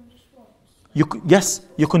all of them just once. Yes,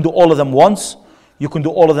 you can do all of them once, you can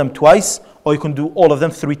do all of them twice, or you can do all of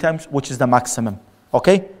them 3 times, which is the maximum.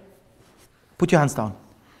 Okay? Put your hands down.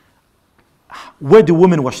 Where do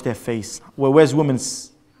women wash their face? Where's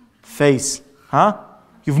women's face? Huh?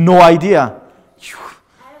 You've no idea.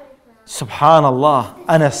 Subhanallah.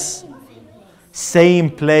 Anas. Same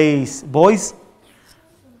place. Boys,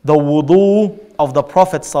 the wudu of the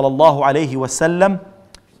Prophet sallallahu alaihi wasallam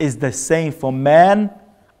is the same for men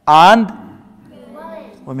and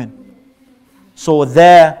women. So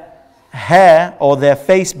their hair or their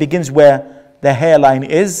face begins where the hairline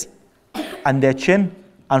is, and their chin,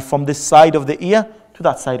 and from this side of the ear to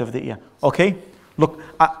that side of the ear. Okay? Look,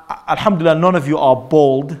 alhamdulillah, none of you are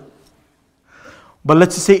bald. But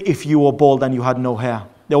let's just say if you were bald and you had no hair.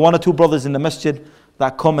 There are one or two brothers in the masjid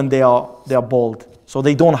that come and they are bald. So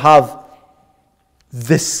they don't have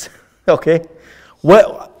this. Okay?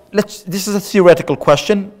 Well, this is a theoretical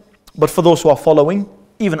question, but for those who are following,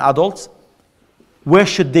 even adults, where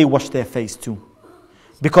should they wash their face to?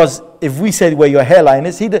 Because if we said where your hairline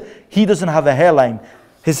is, he doesn't have a hairline.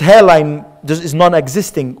 His hairline is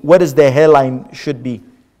non-existing. Where does their hairline should be?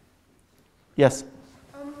 Yes?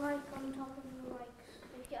 Like on top of your, like,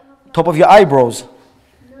 if you have like, Top of your eyebrows.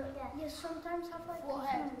 no, you sometimes have like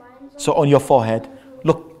lines on So on your forehead.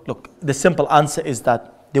 Look, the simple answer is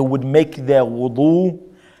that they would make their wudu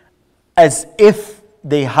as if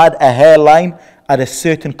they had a hairline at a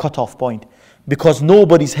certain cutoff point. Because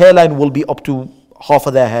nobody's hairline will be up to half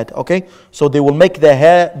of their head, okay? So they will make their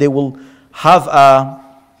hair, they will have a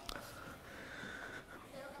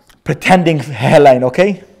pretending hairline,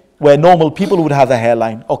 okay? Where normal people would have a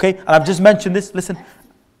hairline, okay? And I've just mentioned this, listen,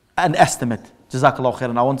 an estimate. Jazakallah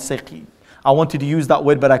khairan. I wanted to use that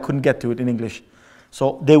word, but I couldn't get to it in English.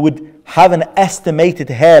 So they would have an estimated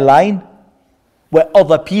hairline where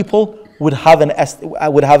other people would have an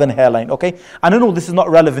hairline, okay? And I know this is not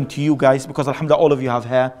relevant to you guys because alhamdulillah all of you have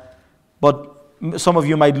hair, but some of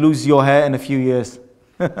you might lose your hair in a few years.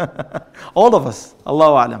 All of us,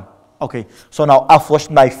 Allahu A'lam. Okay, so now I've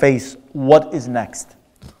washed my face. What is next?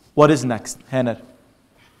 What is next, Hanar?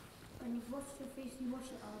 When you wash your face, you wash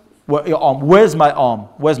your arms. Where, your arm. Where's my arm?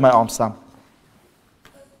 Where's my arm, Sam?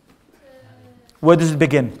 Where does it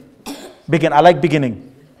begin? Begin. I like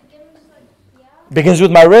beginning. Begins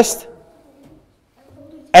with my wrist.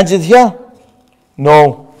 Ends it here?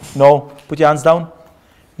 No. Put your hands down.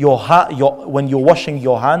 When you're washing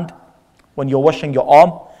your hand, when you're washing your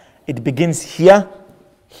arm, it begins here.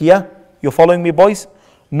 You're following me, boys?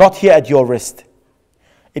 Not here at your wrist.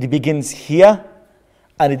 It begins here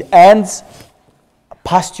and it ends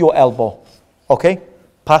past your elbow. Okay?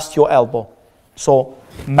 Past your elbow. So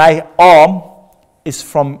my arm is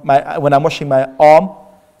when I'm washing my arm,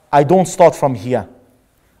 I don't start from here.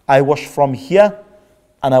 I wash from here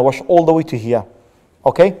and I wash all the way to here.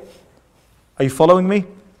 Okay? Are you following me?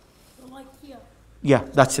 Like here. Yeah,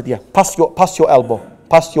 that's it. Yeah, past your elbow.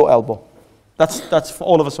 Past your elbow. That's for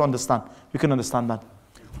all of us to understand. We can understand that.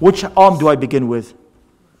 Which arm do I begin with?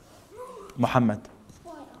 Muhammad.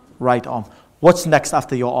 Right arm. What's next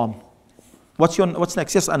after your arm? What's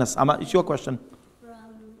next? Yes, Anas. It's your question. from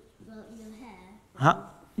your hair. Huh?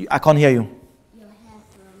 I can't hear you. Your hair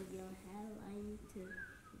from your hairline to the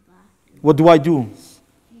back. What do I do?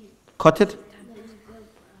 Cut it?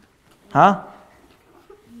 Huh?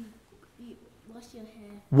 You wash your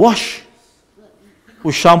hair. Wash.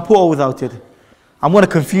 With shampoo or without it? I'm going to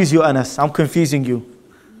confuse you, Anas. I'm confusing you.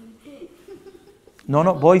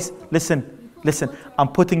 No, boys, listen. I'm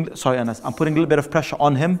putting a little bit of pressure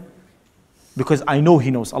on him because I know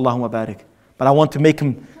he knows. Allahumma barik. But I want to make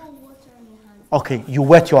him. Pour water on your hands. Okay, you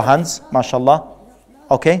wet your hands, mashallah.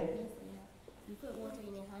 Okay? You put water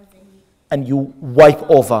in your hands And you wipe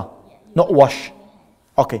over, not wash.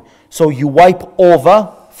 Okay, so you wipe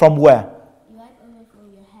over from where? you wipe over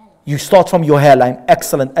from your hairline. You start from your hairline.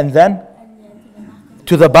 Excellent. And then And then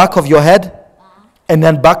to the back of your head. back. And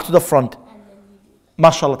then back to the front. And then you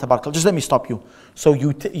MashaAllah, tabarakallah. Just let me stop you. So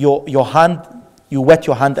your hand, you wet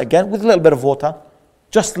your hand again with a little bit of water.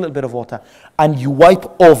 Just a little bit of water. And you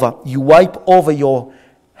wipe over. You wipe over your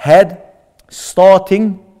head,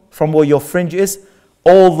 starting from where your fringe is,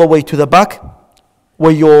 all the way to the back,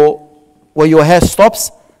 where your hair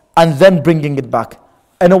stops, and then bringing it back.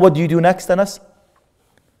 I know what do you do next, Anas?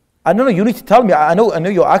 I don't know, you need to tell me. I know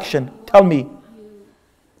your action. Tell me.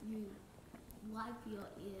 you wipe your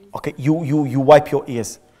ears. Okay, you wipe your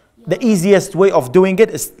ears. The easiest way of doing it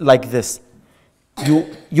is like this.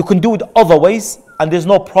 You can do it other ways, and there's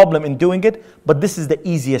no problem in doing it, but this is the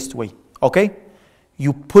easiest way. Okay?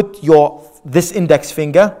 You put this index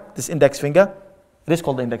finger, it is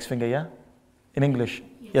called the index finger, yeah? In English?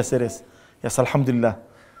 Yes, it is. Yes, alhamdulillah.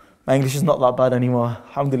 My English is not that bad anymore,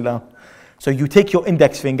 alhamdulillah. So you take your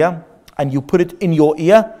index finger and you put it in your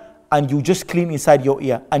ear and you just clean inside your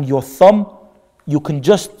ear. And your thumb, you can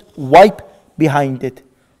just wipe behind it.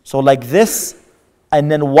 So like this, and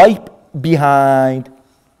then wipe behind.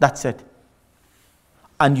 That's it.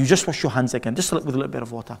 and you just wash your hands again, just with a little bit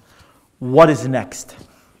of water. What is next?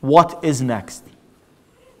 What is next?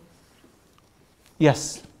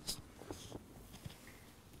 Yes.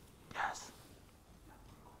 Yes.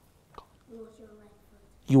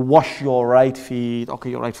 You wash your right feet.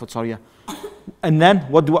 Okay, your right foot, sorry. Yeah. And then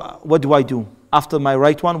what do I do? After my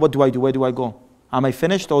right one, what do I do? Where do I go? Am I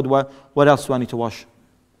finished, or what else do I need to wash?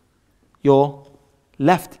 Your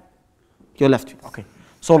left. Your left feet. Okay.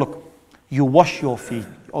 So look, you wash your feet,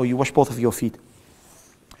 or you wash both of your feet.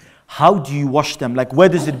 How do you wash them? Like, where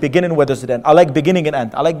does it begin and where does it end? I like beginning and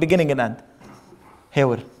end. I like beginning and end.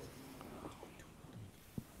 Hayward.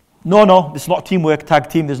 No, it's not teamwork, tag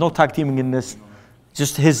team. There's no tag teaming in this.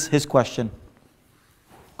 Just his question.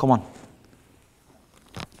 Come on.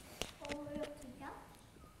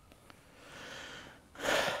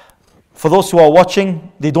 For those who are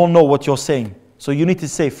watching, they don't know what you're saying. So you need to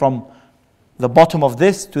say from the bottom of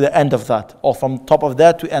this to the end of that, or from top of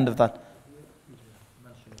that to end of that.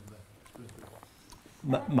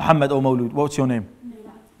 Muhammad or Mawlud, what's your name?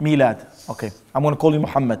 Milad. Okay, I'm going to call you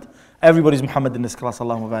Muhammad. Everybody's Muhammad in this class,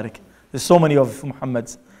 Allahumma barik. There's so many of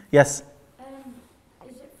Muhammads. Yes?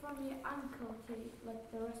 Is it from your ankle to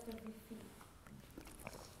like the rest of your feet?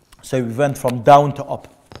 So we went from down to up.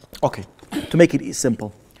 Okay, to make it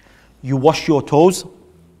simple. You wash your toes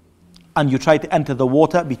and you try to enter the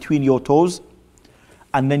water between your toes,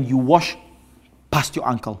 and then you wash past your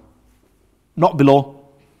ankle. Not below,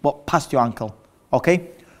 but past your ankle. Okay?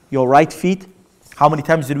 Your right feet, how many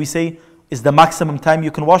times did we say is the maximum time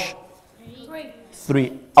you can wash?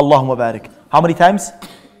 3. Allahumma barik. How many times?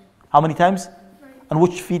 How many times? And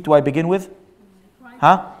which feet do I begin with?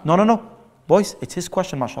 Huh? No. Boys, it's his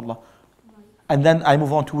question, mashallah. And then I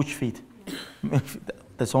move on to which feet?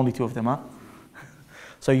 There's only 2 of them, huh?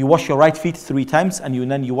 So you wash your right feet 3 times, and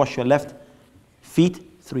then you wash your left feet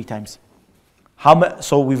 3 times.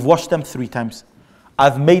 So we've washed them 3 times.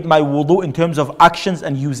 I've made my wudu in terms of actions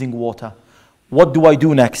and using water. What do I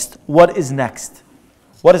do next? What is next?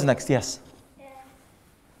 What is next? Yes.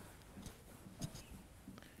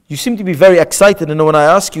 You seem to be very excited, and when I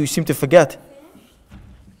ask you, you seem to forget.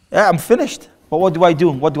 Yeah, I'm finished. But what do I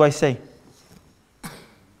do? What do I say?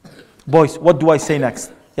 Boys, what do I say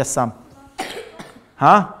next? Yes, Sam.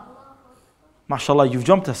 Huh? MashaAllah, you've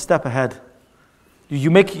jumped a step ahead.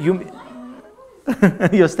 You're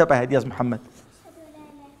a step ahead. Yes, Muhammad.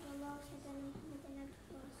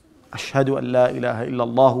 أشهد أن لا إله إلا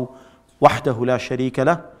الله وحده لا شريك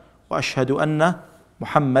له وأشهد أن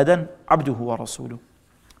محمدا عبده ورسوله.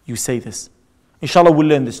 You say this. Inshallah, we'll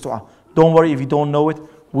learn this dua. Don't worry if you don't know it.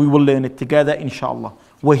 We will learn it together, inshallah.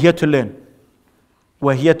 We're here to learn.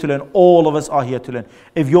 We're here to learn. All of us are here to learn.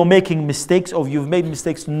 If you're making mistakes or you've made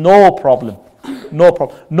mistakes, no problem. No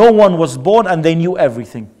problem. No one was born and they knew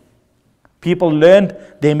everything. People learned,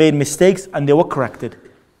 they made mistakes, and they were corrected.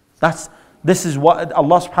 This is what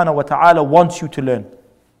Allah subhanahu wa ta'ala wants you to learn.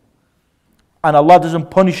 And Allah doesn't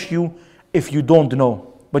punish you if you don't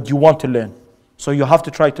know, but you want to learn. So you have to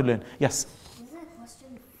try to learn. Yes? Is there a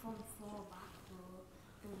question from fallback?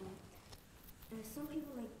 Some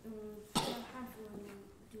people have handful and then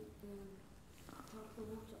talk the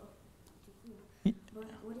water up to food. But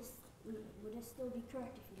would it still be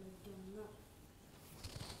correct if you doing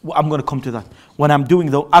that? I'm going to come to that. When I'm doing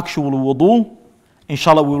the actual wudu,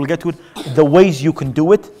 inshallah we will get to it. The ways you can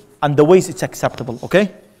do it and the ways it's acceptable.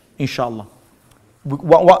 Okay? Inshallah.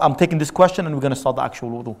 I'm taking this question and we're going to start the actual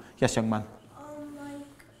wudu. Yes, young man.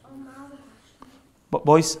 But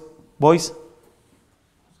boys, like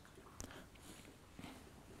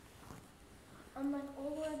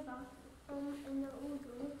all the way back in the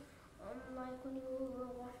wudu, like when you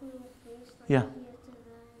were washing your face, like Yeah. here to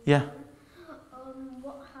the Yeah.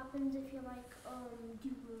 what happens if you like do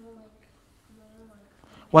like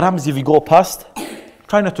What happens if you go past?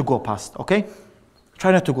 Try not to go past, okay?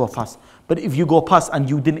 Try not to go past. But if you go past and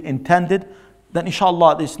you didn't intend it, then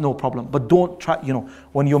inshallah there's no problem. But don't try,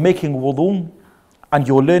 when you're making wudu and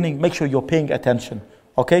you're learning, make sure you're paying attention,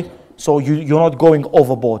 okay? So you're not going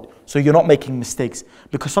overboard. So you're not making mistakes.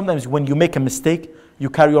 Because sometimes when you make a mistake, you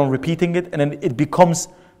carry on repeating it, and then it becomes,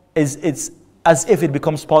 it's as if it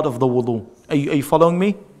becomes part of the wudu. Are you following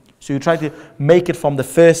me? So you try to make it from the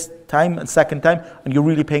first time and second time, and you're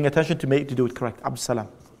really paying attention to do it correct. Abdul Salam.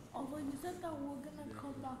 Although you said that we're going to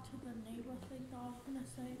come back to the neighbor thing that I was going to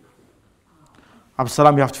say. Abdul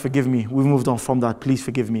Salam, you have to forgive me. We've moved on from that. Please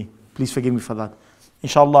forgive me. Please forgive me for that.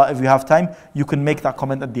 Inshallah, if you have time, you can make that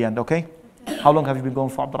comment at the end, okay? How long have you been going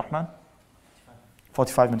for, Abdurrahman?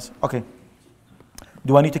 45 minutes. Okay.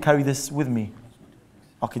 Do I need to carry this with me?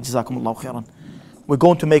 Okay, Jazakumullahu khairan. We're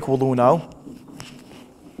going to make wudu now.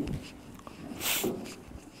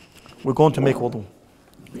 We're going to make wudu.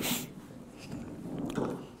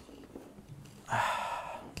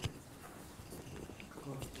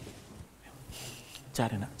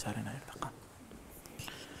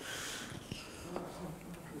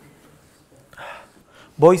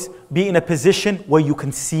 Boys, be in a position where you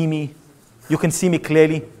can see me. You can see me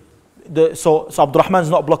clearly. So Abdurrahman is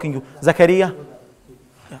not blocking you. Zakaria,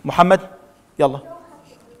 Muhammad, yalla.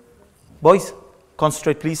 Boys,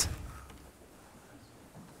 concentrate please.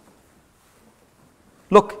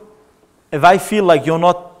 Look, if I feel like you're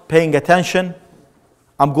not paying attention,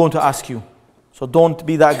 I'm going to ask you. So don't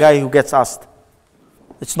be that guy who gets asked.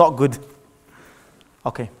 It's not good.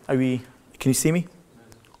 Okay, can you see me?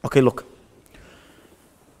 Okay, look.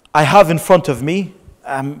 I have in front of me,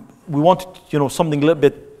 we want, something a little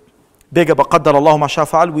bit bigger, but qaddar Allahu ma sha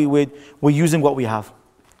fa'al, we're using what we have.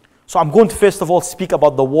 So I'm going to first of all speak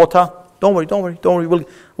about the water. Don't worry.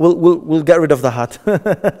 We'll get rid of the hat.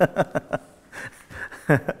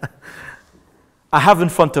 I have in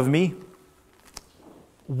front of me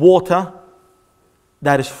water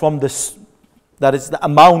that is the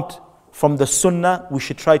amount from the sunnah we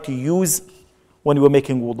should try to use when we're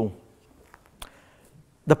making wudu.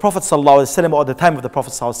 The Prophet ﷺ, or at the time of the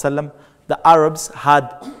Prophet ﷺ, the Arabs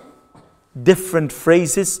had different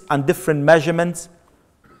phrases and different measurements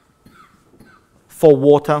for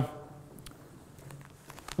water.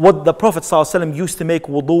 What the Prophet ﷺ used to make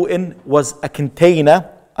wudu in was a container,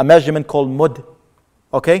 a measurement called mud.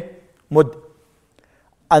 Okay? Mud.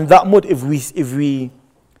 And that mud, if we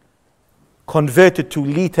convert it to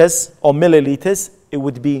liters or milliliters, it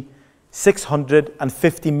would be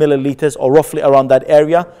 650 milliliters, or roughly around that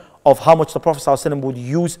area, of how much the Prophet ﷺ would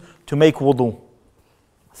use to make wudu.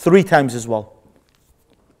 3 times as well.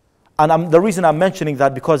 And the reason I'm mentioning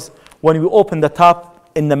that, because when we open the tap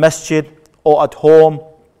in the masjid or at home,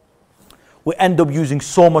 we end up using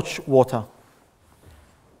so much water.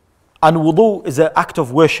 And wudu is an act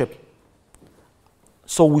of worship.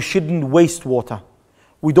 So we shouldn't waste water.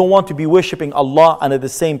 We don't want to be worshipping Allah and at the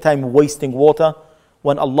same time wasting water,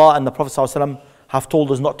 when Allah and the Prophet ﷺ have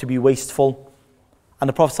told us not to be wasteful. And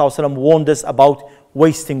the Prophet ﷺ warned us about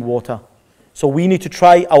wasting water. So we need to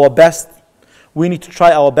try our best. We need to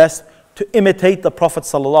try our best to imitate the Prophet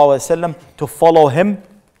ﷺ, to follow him,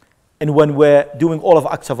 and when we're doing all of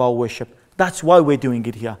acts of our worship. That's why we're doing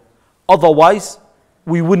it here. Otherwise,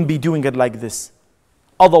 we wouldn't be doing it like this.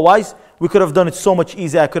 Otherwise, we could have done it so much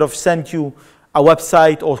easier. I could have sent you a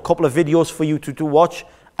website or a couple of videos for you to watch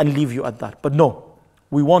and leave you at that. But no,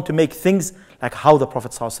 we want to make things like how the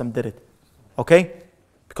Prophet ﷺ did it. Okay?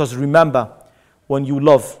 Because remember, when you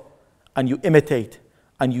love and you imitate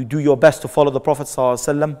and you do your best to follow the Prophet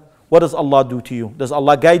ﷺ, what does Allah do to you? Does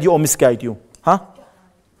Allah guide you or misguide you?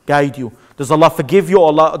 Guide you. Does Allah forgive you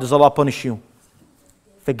or does Allah punish you?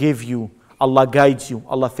 Forgive you. Allah guides you.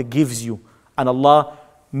 Allah forgives you. And Allah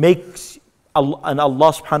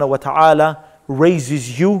subhanahu wa ta'ala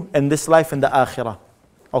raises you in this life and the akhirah.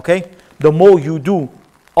 Okay? The more you do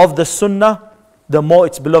of the sunnah, the more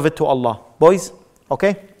it's beloved to Allah. Boys?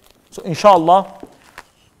 Okay? So inshallah,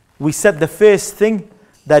 we said the first thing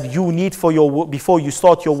that you need before you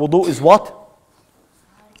start your wudu is what?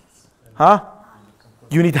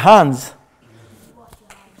 You need hands.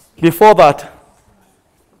 Before that,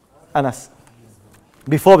 Anas.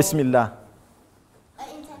 Before Bismillah.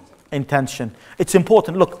 Intention. It's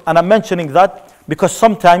important. Look, and I'm mentioning that because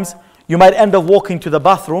sometimes you might end up walking to the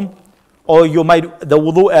bathroom, or the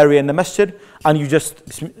wudu area in the masjid, and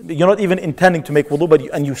you're not even intending to make wudu,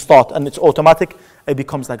 and you start, and it's automatic. It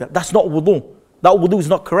becomes like that. That's not wudu. That wudu is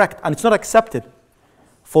not correct, and it's not accepted.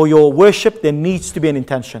 For your worship, there needs to be an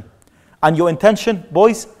intention. And your intention,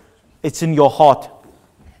 boys, it's in your heart.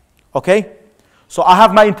 Okay? So I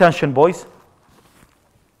have my intention, boys.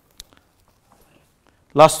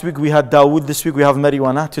 Last week we had Dawood, this week we have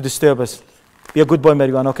Mariwan to disturb us. Be a good boy,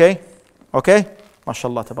 Mariwan, okay? Okay?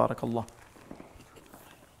 MashaAllah, tabarakallah.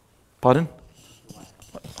 Pardon?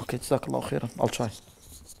 Okay, jazakallah khairan. I'll try.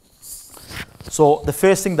 So the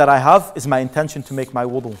first thing that I have is my intention to make my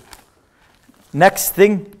wudu. Next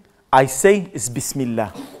thing I say is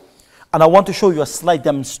Bismillah. And I want to show you a slight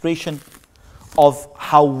demonstration of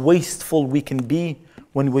how wasteful we can be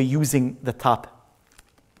when we're using the tap.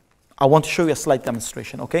 I want to show you a slight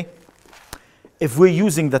demonstration, okay? If we're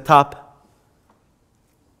using the tap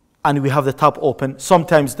and we have the tap open,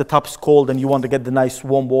 sometimes the tap's cold and you want to get the nice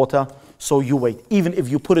warm water, so you wait. Even if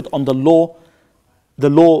you put it on the low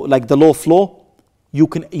floor,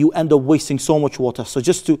 you end up wasting so much water. So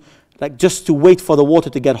just to wait for the water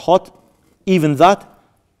to get hot, even that,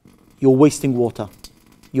 you're wasting water.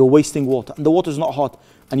 You're wasting water. And the water is not hot.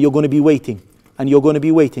 And you're going to be waiting. And you're going to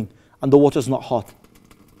be waiting. and the water is not hot.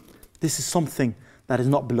 This is something that is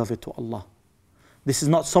not beloved to Allah. This is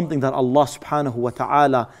not something that Allah subhanahu wa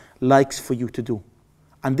ta'ala likes for you to do.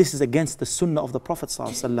 And this is against the sunnah of the Prophet sallallahu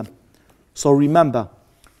alaihi wasallam. So remember,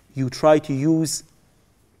 you try to use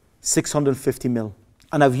 650 mil.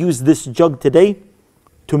 And I've used this jug today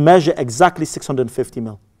to measure exactly 650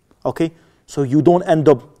 mil. Okay? So you don't end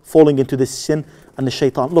up falling into this sin and the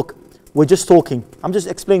shaitan. Look, we're just talking. I'm just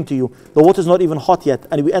explaining to you. The water's not even hot yet.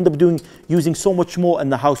 And we end up using so much more in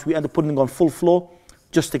the house. We end up putting it on full floor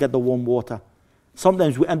just to get the warm water.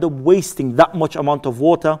 Sometimes we end up wasting that much amount of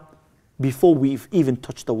water before we've even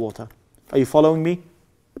touched the water. Are you following me?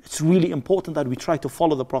 It's really important that we try to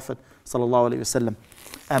follow the Prophet sallallahu alaihi wasallam.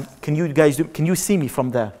 Can you see me from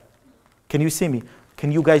there? Can you see me?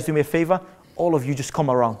 Can you guys do me a favor? All of you just come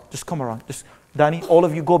around. Just come around. Danny, all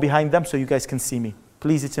of you go behind them so you guys can see me.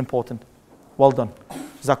 Please, it's important. Well done.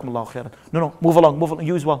 Jazakumullahu khairan. No, move along.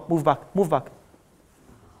 You as well. Move back. Move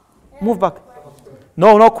back.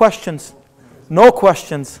 No questions. No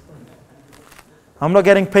questions. I'm not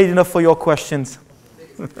getting paid enough for your questions.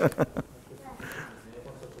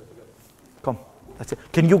 Come. That's it.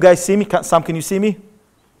 Can you guys see me? Sam, can you see me?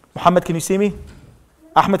 Muhammad, can you see me?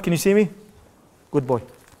 Ahmed, can you see me? Good boy.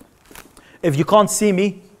 If you can't see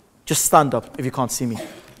me, just stand up if you can't see me.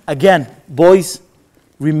 Again, boys,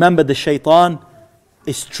 remember the shaitan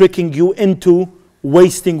is tricking you into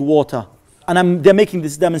wasting water. And they're making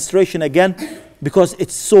this demonstration again because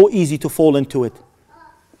it's so easy to fall into it.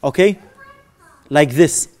 Okay? Like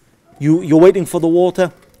this. You're waiting for the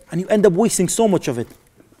water and you end up wasting so much of it.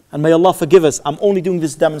 And may Allah forgive us. I'm only doing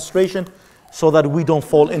this demonstration so that we don't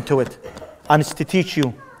fall into it. And it's to teach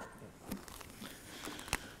you.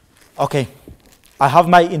 Okay. I have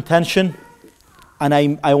my intention and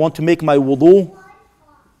I want to make my wudu.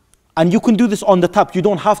 And you can do this on the tap. You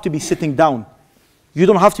don't have to be sitting down. You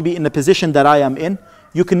don't have to be in the position that I am in.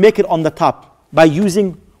 You can make it on the top by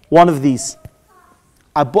using one of these.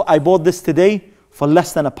 I bought this today for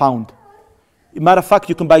less than £1. Matter of fact,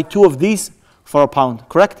 you can buy 2 of these for £1,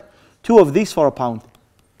 correct? 2 of these for £1.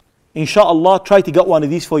 Inshallah, try to get one of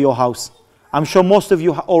these for your house. I'm sure most of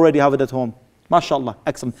you already have it at home. MashaAllah,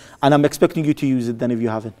 excellent. And I'm expecting you to use it then if you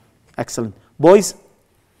have it. Excellent. Boys,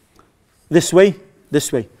 this way.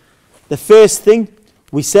 The first thing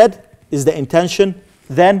we said is the intention.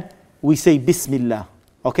 Then we say Bismillah.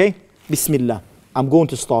 Okay? Bismillah. I'm going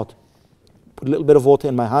to start. Put a little bit of water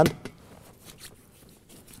in my hand.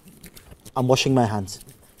 I'm washing my hands.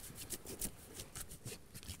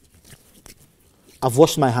 I've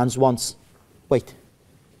washed my hands once. Wait.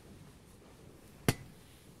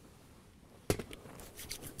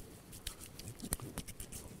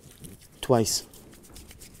 Twice.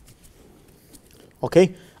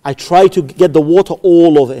 Okay? I try to get the water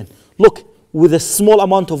all over it. Look, with a small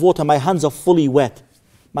amount of water, my hands are fully wet.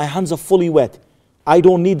 My hands are fully wet. I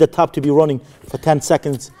don't need the tap to be running for 10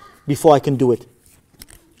 seconds before I can do it.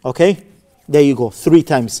 Okay? There you go. 3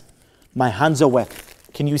 times. My hands are wet.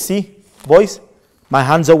 Can you see, boys? My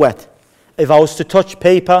hands are wet. If I was to touch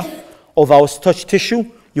paper or if I was to touch tissue,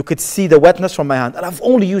 you could see the wetness from my hand. And I've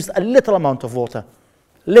only used a little amount of water.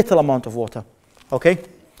 Little amount of water. Okay?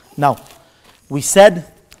 Now, we said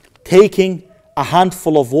taking a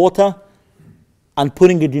handful of water and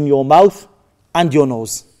putting it in your mouth and your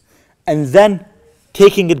nose. And then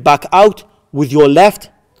taking it back out with your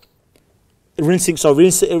left,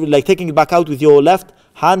 like taking it back out with your left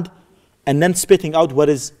hand and then spitting out what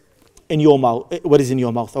is in your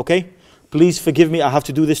mouth, okay? Please forgive me, I have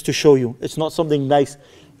to do this to show you. It's not something nice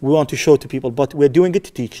we want to show to people, but we're doing it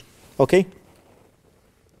to teach, okay?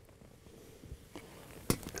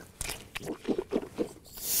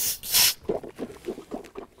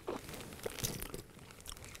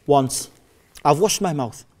 Once. I've washed my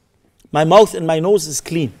mouth. My mouth and my nose is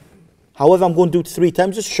clean. However, I'm going to do it 3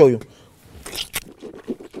 times just to show you.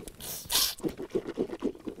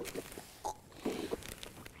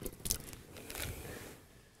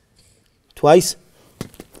 Twice.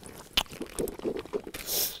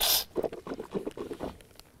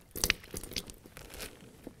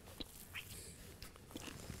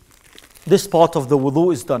 This part of the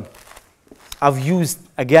wudu is done. I've used,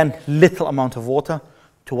 again, little amount of water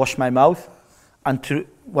to wash my mouth and to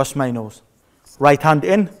wash my nose. Right hand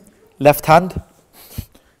in, left hand,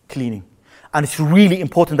 cleaning. And it's really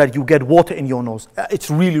important that you get water in your nose. It's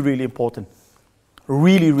really, really important.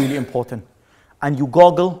 Really, really important. And you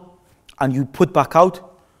gargle and you put back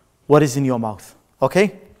out what is in your mouth.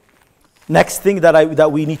 Okay? Next thing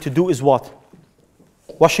that we need to do is what?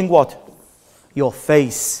 Washing what? Your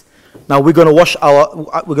face. Now we're going to wash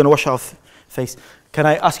our face. Can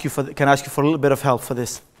I ask you for a little bit of help for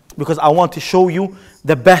this? because I want to show you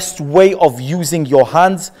the best way of using your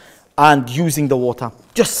hands and using the water.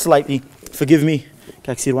 Just slightly. Forgive me.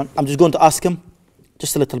 I'm just going to ask him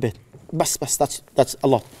just a little bit. Bas, that's a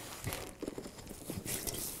lot.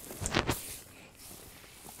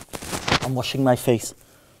 I'm washing my face.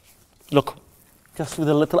 Look, just with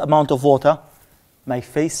a little amount of water, my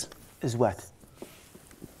face is wet.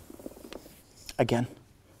 Again,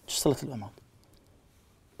 just a little amount.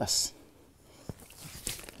 Bas.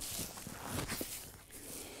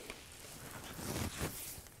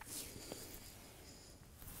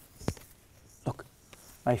 Look,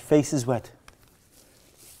 my face is wet.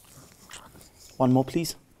 One more,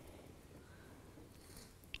 please.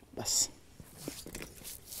 Bas.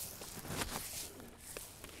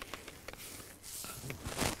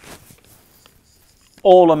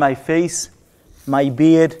 All on my face, my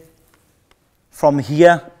beard, from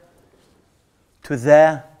here to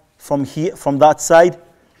there, from here, from that side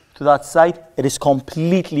to that side, it is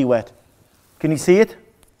completely wet. Can you see it?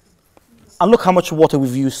 And look how much water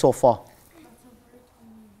we've used so far.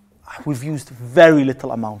 We've used very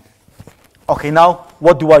little amount. Okay, now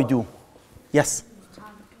what do I do? Yes.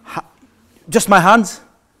 Just my hands?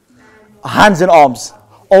 Hands and arms.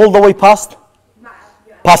 All the way past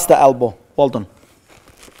the elbow. Well done.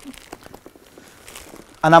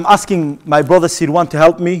 And I'm asking my brother Sirwan to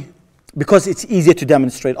help me because it's easier to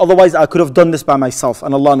demonstrate. Otherwise, I could have done this by myself,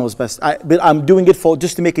 and Allah knows best. But I'm doing it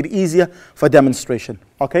just to make it easier for demonstration.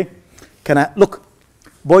 Okay? Can I look,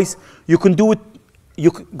 boys? You can do it.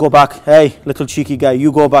 You go back. Hey, little cheeky guy,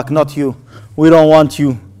 you go back, not you. We don't want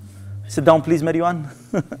you. Sit down, please, Mariwan.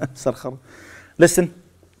 Listen,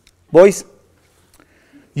 boys.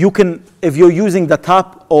 You can, if you're using the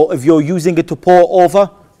tap or if you're using it to pour over,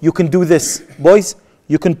 you can do this, boys.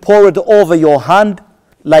 You can pour it over your hand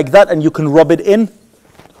like that and you can rub it in.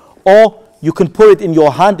 Or you can put it in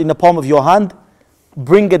your hand, in the palm of your hand,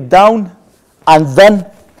 bring it down and then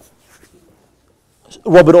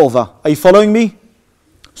rub it over. Are you following me?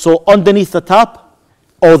 So underneath the tap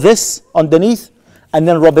or this underneath and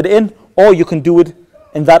then rub it in. Or you can do it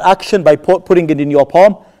in that action by putting it in your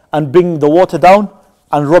palm and bringing the water down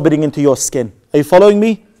and rubbing it into your skin. Are you following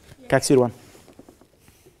me? Kaksir one.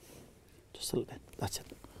 Just a little bit. That's it.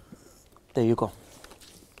 There you go.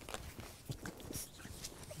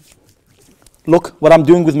 Look what I'm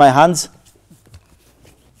doing with my hands.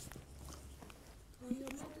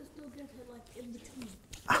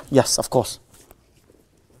 Yes, of course.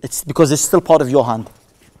 It's because it's still part of your hand.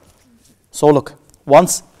 So look,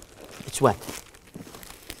 once it's wet.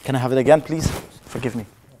 Can I have it again, please? Forgive me.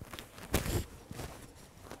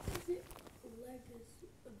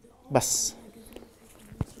 Bas.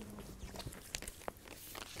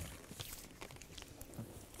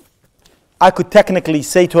 I could technically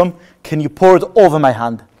say to him, can you pour it over my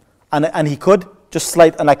hand? And he could, just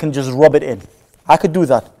slide, and I can just rub it in. I could do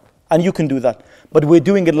that, and you can do that. But we're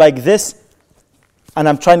doing it like this, and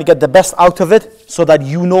I'm trying to get the best out of it so that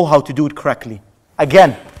you know how to do it correctly.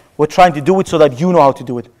 Again, we're trying to do it so that you know how to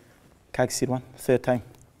do it. One, third time.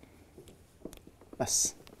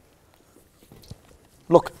 Yes.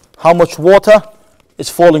 Look how much water is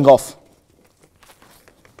falling off.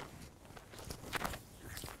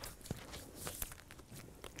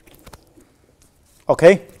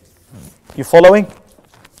 Okay? You following?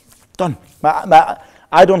 Done.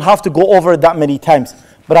 I don't have to go over it that many times,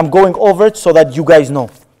 but I'm going over it so that you guys know.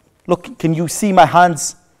 Look, can you see my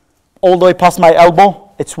hands all the way past my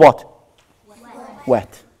elbow? It's what?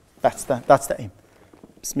 Wet. That's the aim.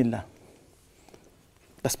 Bismillah.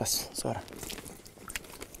 Bas. Sorry.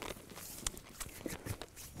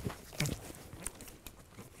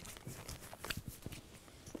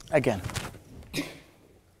 Again.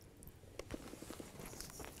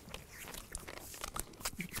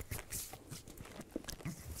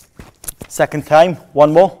 Second time,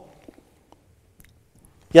 one more.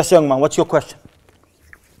 Yes, young man, what's your question?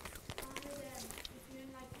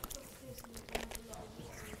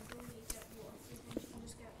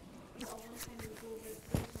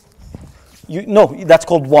 No, that's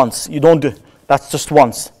called once. You don't do. That's just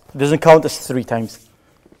once. It doesn't count as 3 times.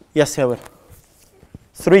 Yes, Howard.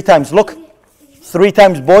 3 times. Look, 3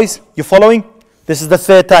 times, boys. You following? This is the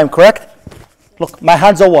 3rd time, correct? Look, my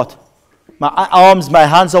hands are what? My arms, my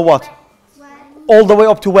hands are what? All the way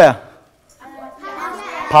up to where?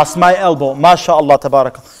 Past my elbow. MashaAllah,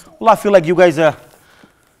 tabarak. Well, I feel like you guys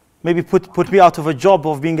maybe put me out of a job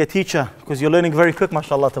of being a teacher because you're learning very quick,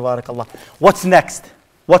 MashaAllah, tabarakallah. What's next?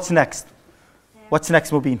 What's next? What's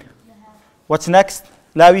next, Mubin? What's next,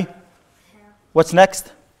 Lawi? What's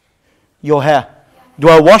next? Your hair. Do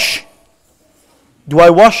I wash? Do I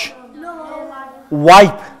wash? No.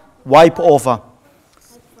 Wipe. wipe over.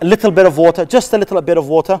 A little bit of water, just a little bit of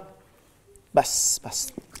water.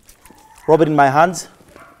 Bas. Rub it in my hands.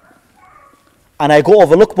 And I go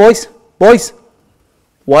over. Look, boys.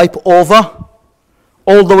 Wipe over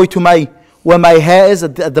all the way to where my hair is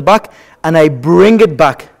at the back, and I bring it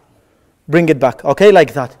back. Okay,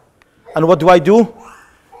 like that. And what do?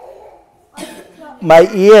 My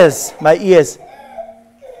ears.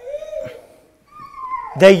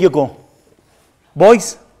 There you go.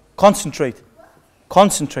 Boys, concentrate.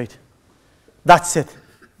 That's it.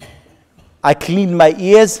 I clean my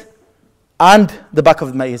ears and the back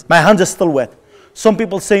of my ears. My hands are still wet. Some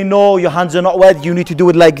people say, no, your hands are not wet. You need to do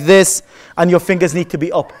it like this, and your fingers need to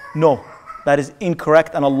be up. No, that is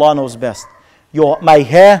incorrect, and Allah knows best. My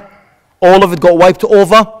hair, all of it got wiped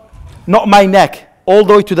over. Not my neck, all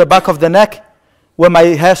the way to the back of the neck, where my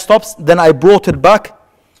hair stops. Then I brought it back,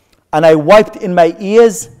 and I wiped in my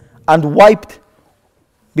ears, and wiped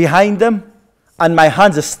behind them, and my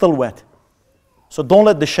hands are still wet. So don't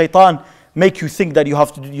let the shaitan make you think that you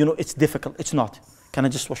have to do, it's difficult. It's not. Can I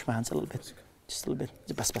just wash my hands a little bit? Just a little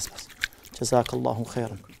bit. Bas. Jazakallahu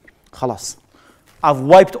khairan. Khalas. I've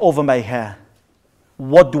wiped over my hair.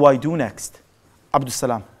 What do I do next? Abdul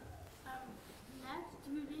Salam. Next,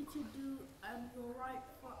 you need to do your right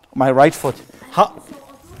foot. My right foot. So, I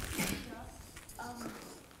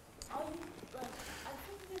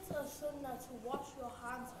think it's a sunnah to wash your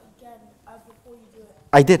hands again before you do it.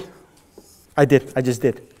 I did. I just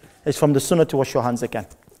did. It's from the sunnah to wash your hands again.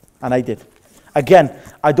 And I did. Again,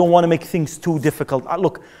 I don't want to make things too difficult.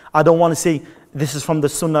 Look, I don't want to say, this is from the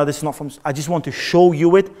sunnah, this is not from... I just want to show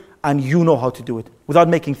you it, and you know how to do it, without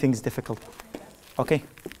making things difficult. Okay?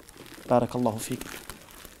 Barakallahu feek.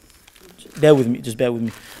 Bear with me, just bear with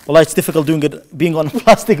me. Wallah, it's difficult doing it, being on a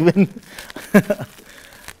plastic bin.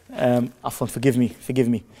 Afwan, forgive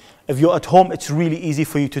me. If you're at home, it's really easy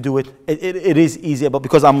for you to do it. It is easier, but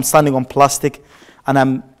because I'm standing on plastic, and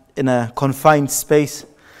I'm in a confined space,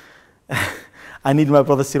 I need my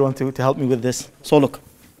brother Sirwan to help me with this. So look,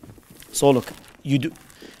 you do,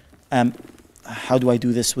 how do I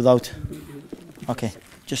do this without, okay,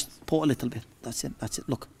 just pour a little bit, that's it,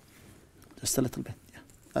 look, just a little bit, yeah,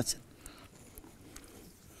 that's it.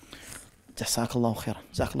 Jazakallahu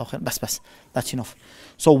khairan, bas, that's enough.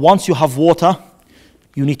 So once you have water,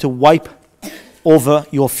 you need to wipe over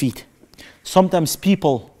your feet. Sometimes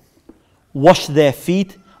people wash their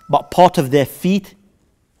feet, but part of their feet,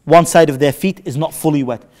 one side of their feet is not fully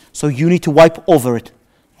wet. So you need to wipe over it.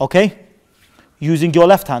 Okay? Using your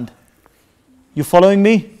left hand. You following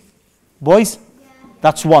me? Boys? Yeah.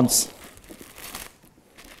 That's once.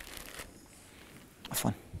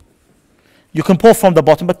 Fine. You can pour from the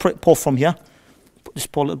bottom, but pour from here.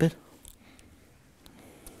 Just pour a little bit.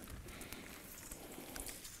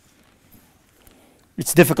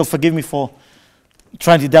 It's difficult, forgive me for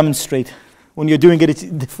trying to demonstrate. When you're doing it, it's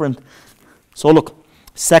different. So look.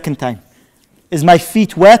 Second time. Is my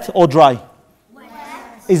feet wet or dry? Wet.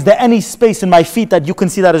 Is there any space in my feet that you can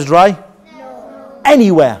see that is dry? No.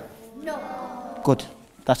 Anywhere? No. Good.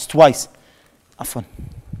 That's twice. Afwan.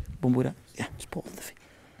 Bumbura. Yeah, just pull off the feet.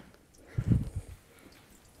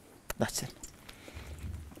 That's it.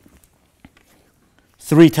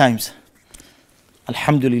 3 times.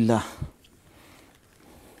 Alhamdulillah.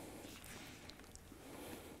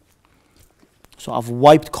 So I've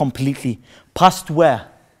wiped completely. Past where?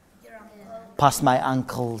 Past my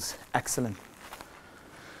ankles. Excellent.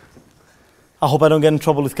 I hope I don't get in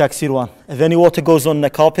trouble with Kaksirwan. If any water goes on the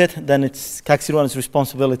carpet, then it's Kaksirwan's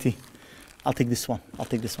responsibility. I'll take this one.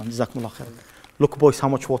 Jazakumullah khair. Look, boys, how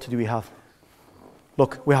much water do we have?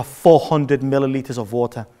 Look, we have 400 milliliters of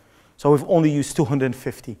water. So we've only used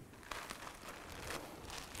 250.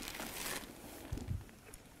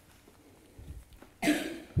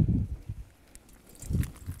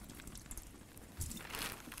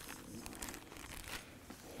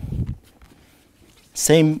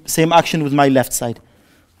 Same action with my left side.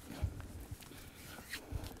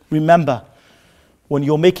 Remember, when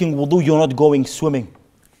you're making wudu, you're not going swimming,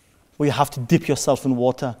 where you have to dip yourself in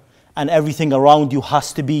water, and everything around you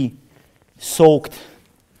has to be soaked,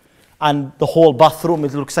 and the whole bathroom,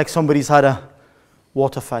 it looks like somebody's had a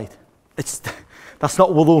water fight. That's not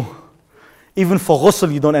wudu. Even for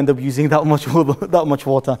ghusl, you don't end up using that much wudu, that much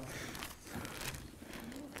water.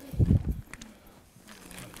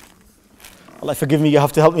 Allah, forgive me, you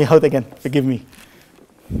have to help me out again. Forgive me.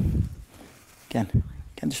 Again,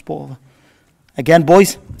 just pour over. Again,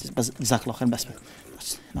 boys.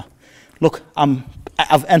 Look,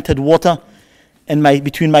 I've entered water in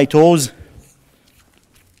between my toes,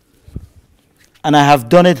 and I have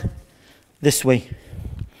done it this way.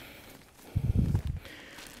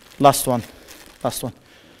 Last one. Last one.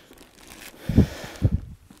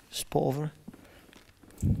 Just put over it.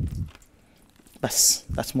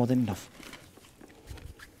 That's more than enough.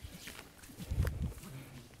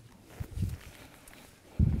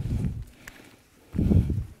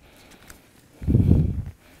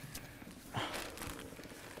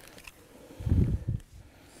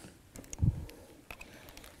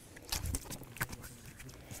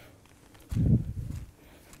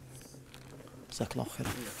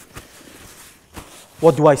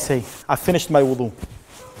 What do I say? I finished my wudu.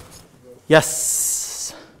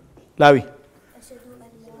 Yes. Lawi.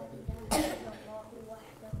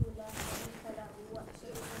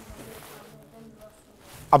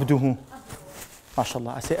 عبده ما شاء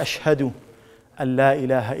الله. I say أشهد أن لا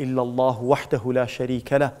إله إلا الله وحده لا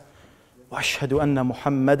شريك له وأشهد أن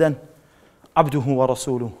محمدا عبده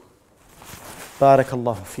ورسوله. بارك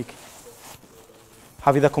الله فيك.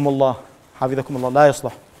 حفظكم الله. حفظكم الله. لا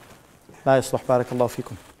يصلح. لا يصلح. بارك الله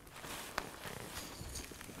فيكم.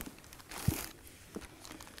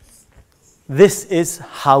 This is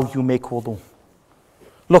how you make wudu.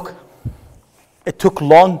 Look, it took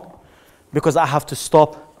long because I have to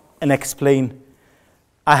stop and explain.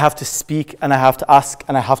 I have to speak and I have to ask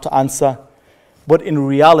and I have to answer. But in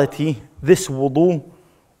reality, this wudu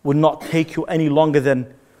would not take you any longer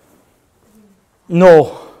than,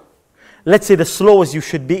 no, let's say the slowest you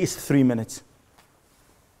should be is 3 minutes.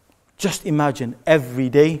 Just imagine every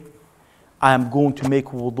day I am going to make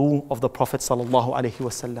wudu of the Prophet sallallahu alaihi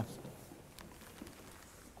wasallam.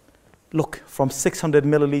 Look, from 600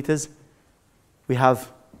 milliliters, we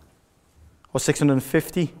have, or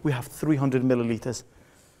 650, we have 300 milliliters.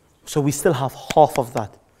 So we still have half of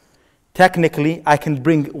that. Technically, I can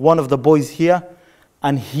bring one of the boys here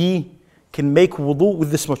and he can make wudu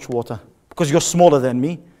with this much water. Because you're smaller than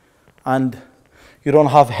me and you don't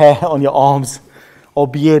have hair on your arms or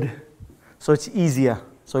beard. So it's easier.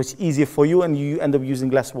 So it's easier for you and you end up using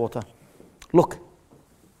less water. Look.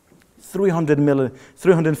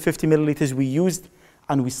 350 milliliters we used,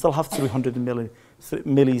 and we still have 300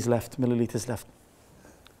 milliliters left.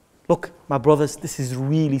 Look, my brothers, this is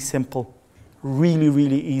really simple, really,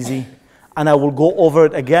 really easy. And I will go over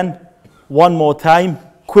it again one more time,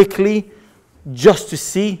 quickly, just to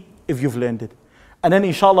see if you've learned it. And then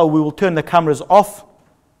inshallah, we will turn the cameras off.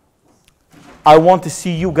 I want to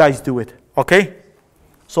see you guys do it, okay?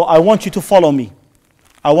 So I want you to follow me.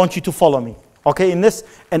 I want you to follow me. Okay, in this,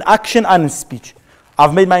 in action and in speech.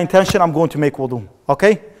 I've made my intention, I'm going to make wudu.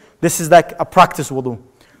 Okay? This is like a practice wudu.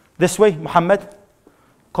 This way, Muhammad.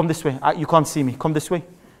 Come this way. You can't see me. Come this way.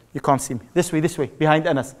 You can't see me. This way, behind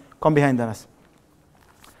Anas. Come behind Anas.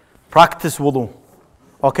 Practice wudu.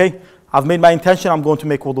 Okay? I've made my intention, I'm going to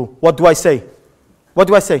make wudu. What do I say? What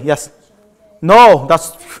do I say? Yes. No,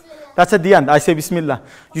 that's at the end. I say Bismillah.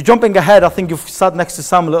 You're jumping ahead. I think you've sat next to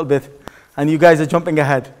Sam a little bit. And you guys are jumping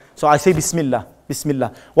ahead. So I say Bismillah,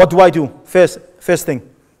 Bismillah. What do I do? First thing.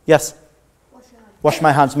 Yes. Wash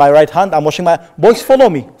my hands. My right hand, I'm washing my... Boys, follow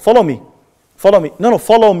me. Follow me. Follow me. No,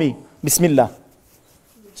 follow me. Bismillah.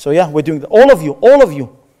 So yeah, we're doing that. All of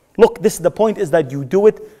you. Look, this is the point is that you do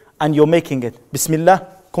it and you're making it. Bismillah.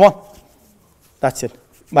 Come on. That's it.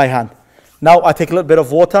 My hand. Now I take a little bit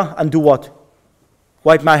of water and do what?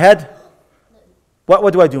 Wipe my head.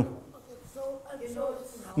 What do I do?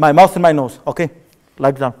 My mouth and my nose. Okay?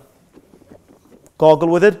 Like that. Gargle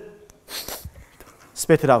with it.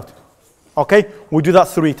 Spit it out. Okay? We do that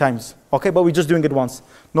 3 times. Okay? But we're just doing it once.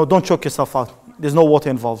 No, don't choke yourself out. There's no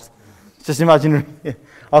water involved. Just imagine.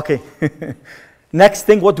 Okay. Next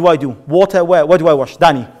thing, what do I do? Water where? Where do I wash?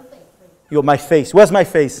 Danny. My face. Where's my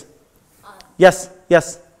face? Yes.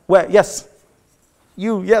 Where? Yes.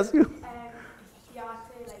 You.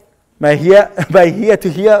 My here to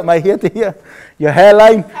here. Your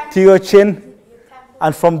hairline to your chin.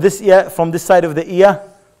 And from this side of the ear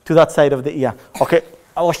to that side of the ear. Okay,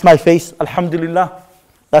 I washed my face, alhamdulillah.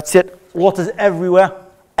 That's it. Water's everywhere.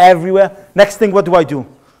 Next thing, what do I do?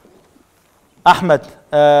 Ahmed,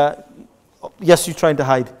 yes, you're trying to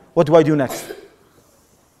hide. What do I do next?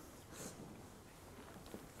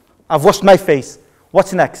 I've washed my face.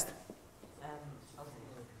 What's next?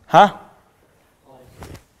 Huh?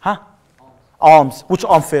 Arms. Which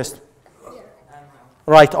arm first?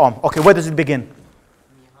 Right arm. Okay, where does it begin?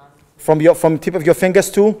 From tip of your fingers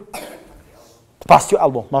to past your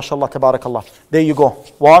elbow. MashaAllah, tabarakallah. There you go.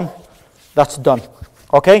 1. That's done.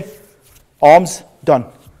 Okay? Arms, done.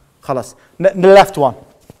 Khalas. The left one.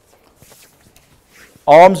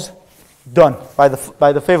 Arms, done. By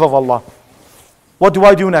the favor of Allah. What do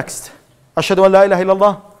I do next? Ashhadu an la ilaha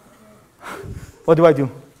illallah. What do I do?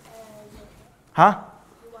 Huh?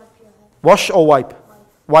 Wash or wipe?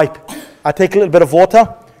 Wipe. I take a little bit of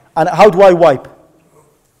water, and how do I wipe?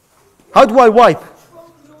 How do I wipe?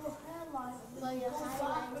 From your hairline,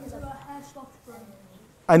 until your hair stops growing.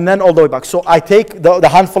 And then all the way back. So I take the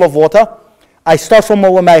handful of water, I start from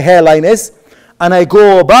where my hairline is, and I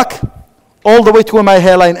go back all the way to where my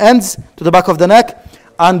hairline ends, to the back of the neck,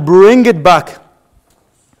 and bring it back.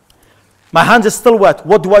 My hands are still wet.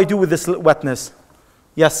 What do I do with this wetness?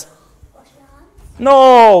 Yes? Wash your hands.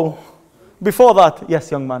 No! Before that, yes,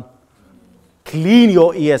 young man. Clean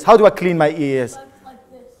your ears. How do I clean my ears? Like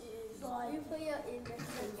this. You put your ear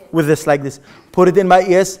With this, like this. Put it in my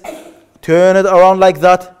ears, turn it around like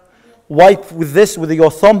that, wipe with this, with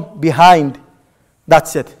your thumb behind.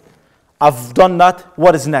 That's it. I've done that.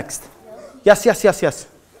 What is next? Yes.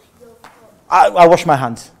 I wash my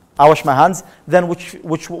hands. Then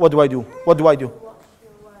what do I do? What do I do?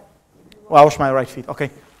 Well, I wash my right feet. Okay.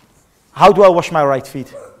 How do I wash my right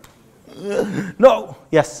feet? No.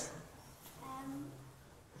 Yes.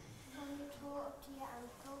 From your toe up to your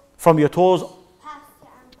ankle. From your toes. Past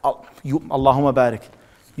your ankle. You, Allahumma barik.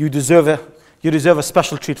 You deserve a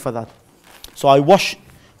special treat for that. So I wash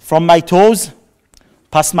from my toes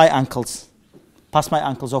past my ankles.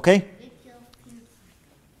 Okay?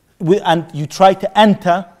 And you try to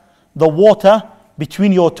enter the water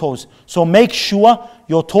between your toes. So make sure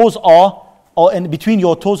your toes or in between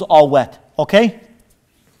your toes are wet. Okay?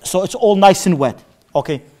 So it's all nice and wet.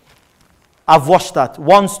 Okay? I've washed that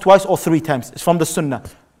once, twice, or 3 times. It's from the sunnah.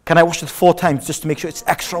 Can I wash it 4 times just to make sure it's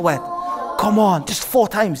extra wet? Come on, just 4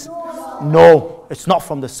 times. No, it's not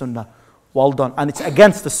from the sunnah. Well done. And it's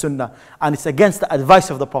against the sunnah. And it's against the advice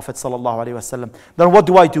of the Prophet sallallahu alaihi wasallam. Then what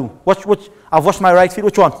do I do? I've washed my right feet.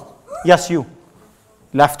 Which one? Yes, you.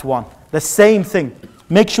 Left one. The same thing.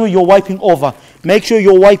 Make sure you're wiping over.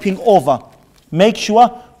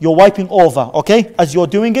 Okay? As you're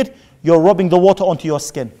doing it, you're rubbing the water onto your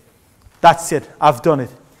skin. That's it. I've done it.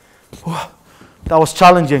 That was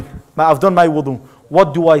challenging. I've done my wudu.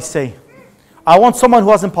 What do I say? I want someone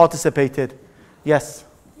who hasn't participated. Yes.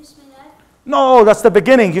 Bismillah. No, that's the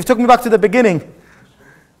beginning. You've took me back to the beginning.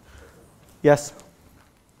 Yes.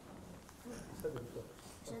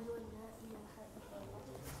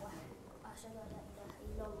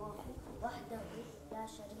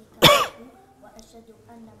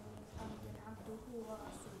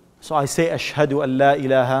 So I say ashhadu an la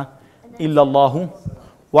ilaha illallah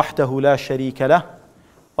wahdahu la sharika lah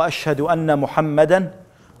wa ashhadu anna Muhammadan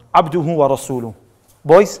abduhu wa rasuluh.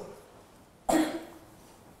 Boys?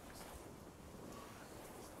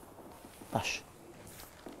 Ash.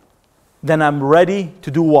 Then I'm ready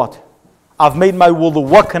to do what? I've made my wudu.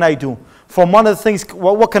 What can I do? From one of the things,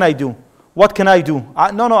 what can I do?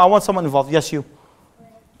 No, I want someone involved. Yes, you.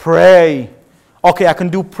 Pray. Okay, I can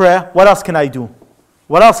do prayer. What else can I do?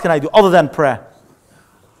 Other than prayer?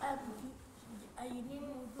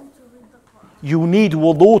 You need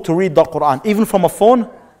wudu to read the Quran. Even from a phone?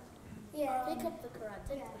 Yeah. Pick up the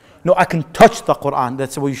Quran. No, I can touch the Quran.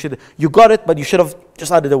 That's what you should. You got it, but you should have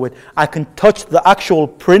just added a word. I can touch the actual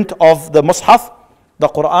print of the Mus'haf, the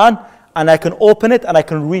Quran, and I can open it and I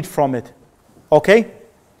can read from it. Okay?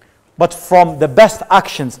 But from the best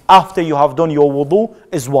actions after you have done your wudu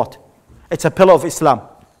is what? It's a pillar of Islam.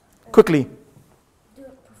 Quickly.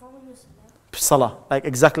 Salah,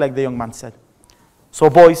 exactly like the young man said. So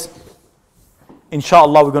boys,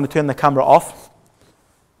 inshallah we're going to turn the camera off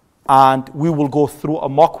and we will go through a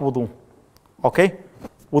mock wudu. Okay?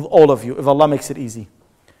 With all of you, if Allah makes it easy.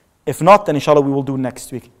 If not, then inshallah we will do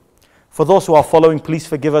next week. For those who are following, please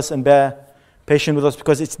forgive us and bear patience with us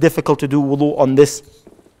because it's difficult to do wudu on this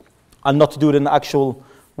and not to do it in the actual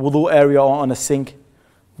wudu area or on a sink.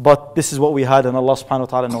 But this is what we had and Allah subhanahu wa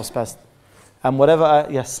ta'ala knows best. And whatever,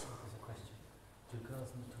 yes.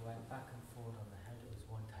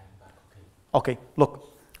 Okay,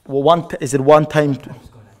 look. Is it one time?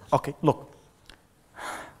 Okay, look.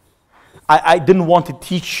 I didn't want to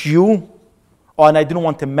teach you, and I didn't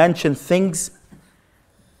want to mention things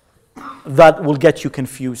that will get you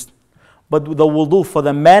confused. But the wudu for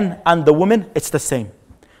the men and the women, it's the same.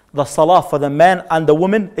 The salah for the man and the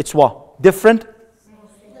women, it's what? Different?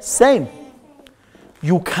 Same.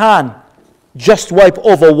 You can just wipe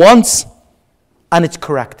over once, and it's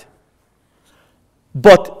correct.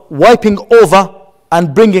 But wiping over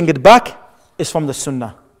and bringing it back is from the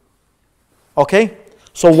sunnah. Okay?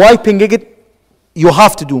 So wiping it, you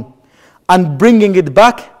have to do. And bringing it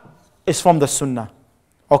back is from the sunnah.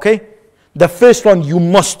 Okay? The first one you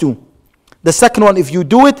must do. The second one, if you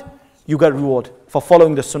do it, you get reward for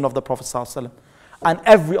following the sunnah of the Prophet ﷺ. And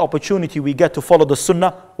every opportunity we get to follow the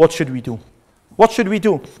sunnah, what should we do? Huh?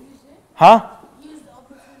 Use the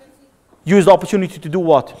opportunity. use the opportunity to do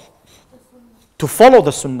what? To follow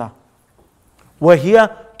the sunnah. We're here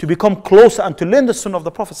to become closer and to learn the sunnah of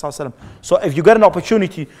the Prophet ﷺ. So if you get an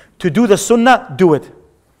opportunity to do the sunnah, do it.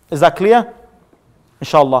 Is that clear?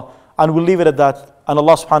 Inshallah. And we'll leave it at that. And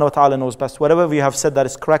Allah subhanahu wa ta'ala knows best. Whatever we have said that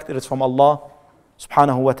is correct, it is from Allah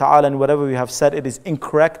subhanahu wa ta'ala. And whatever we have said it is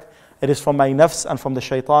incorrect, it is from my nafs and from the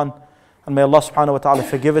shaitan. And may Allah subhanahu wa ta'ala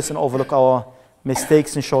forgive us and overlook our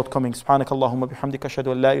mistakes and shortcomings. Subhanakallahumma bihamdika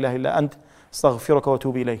ashhadu an la ilaha illa ant astaghfiruka wa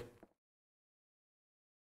atubu ilayk.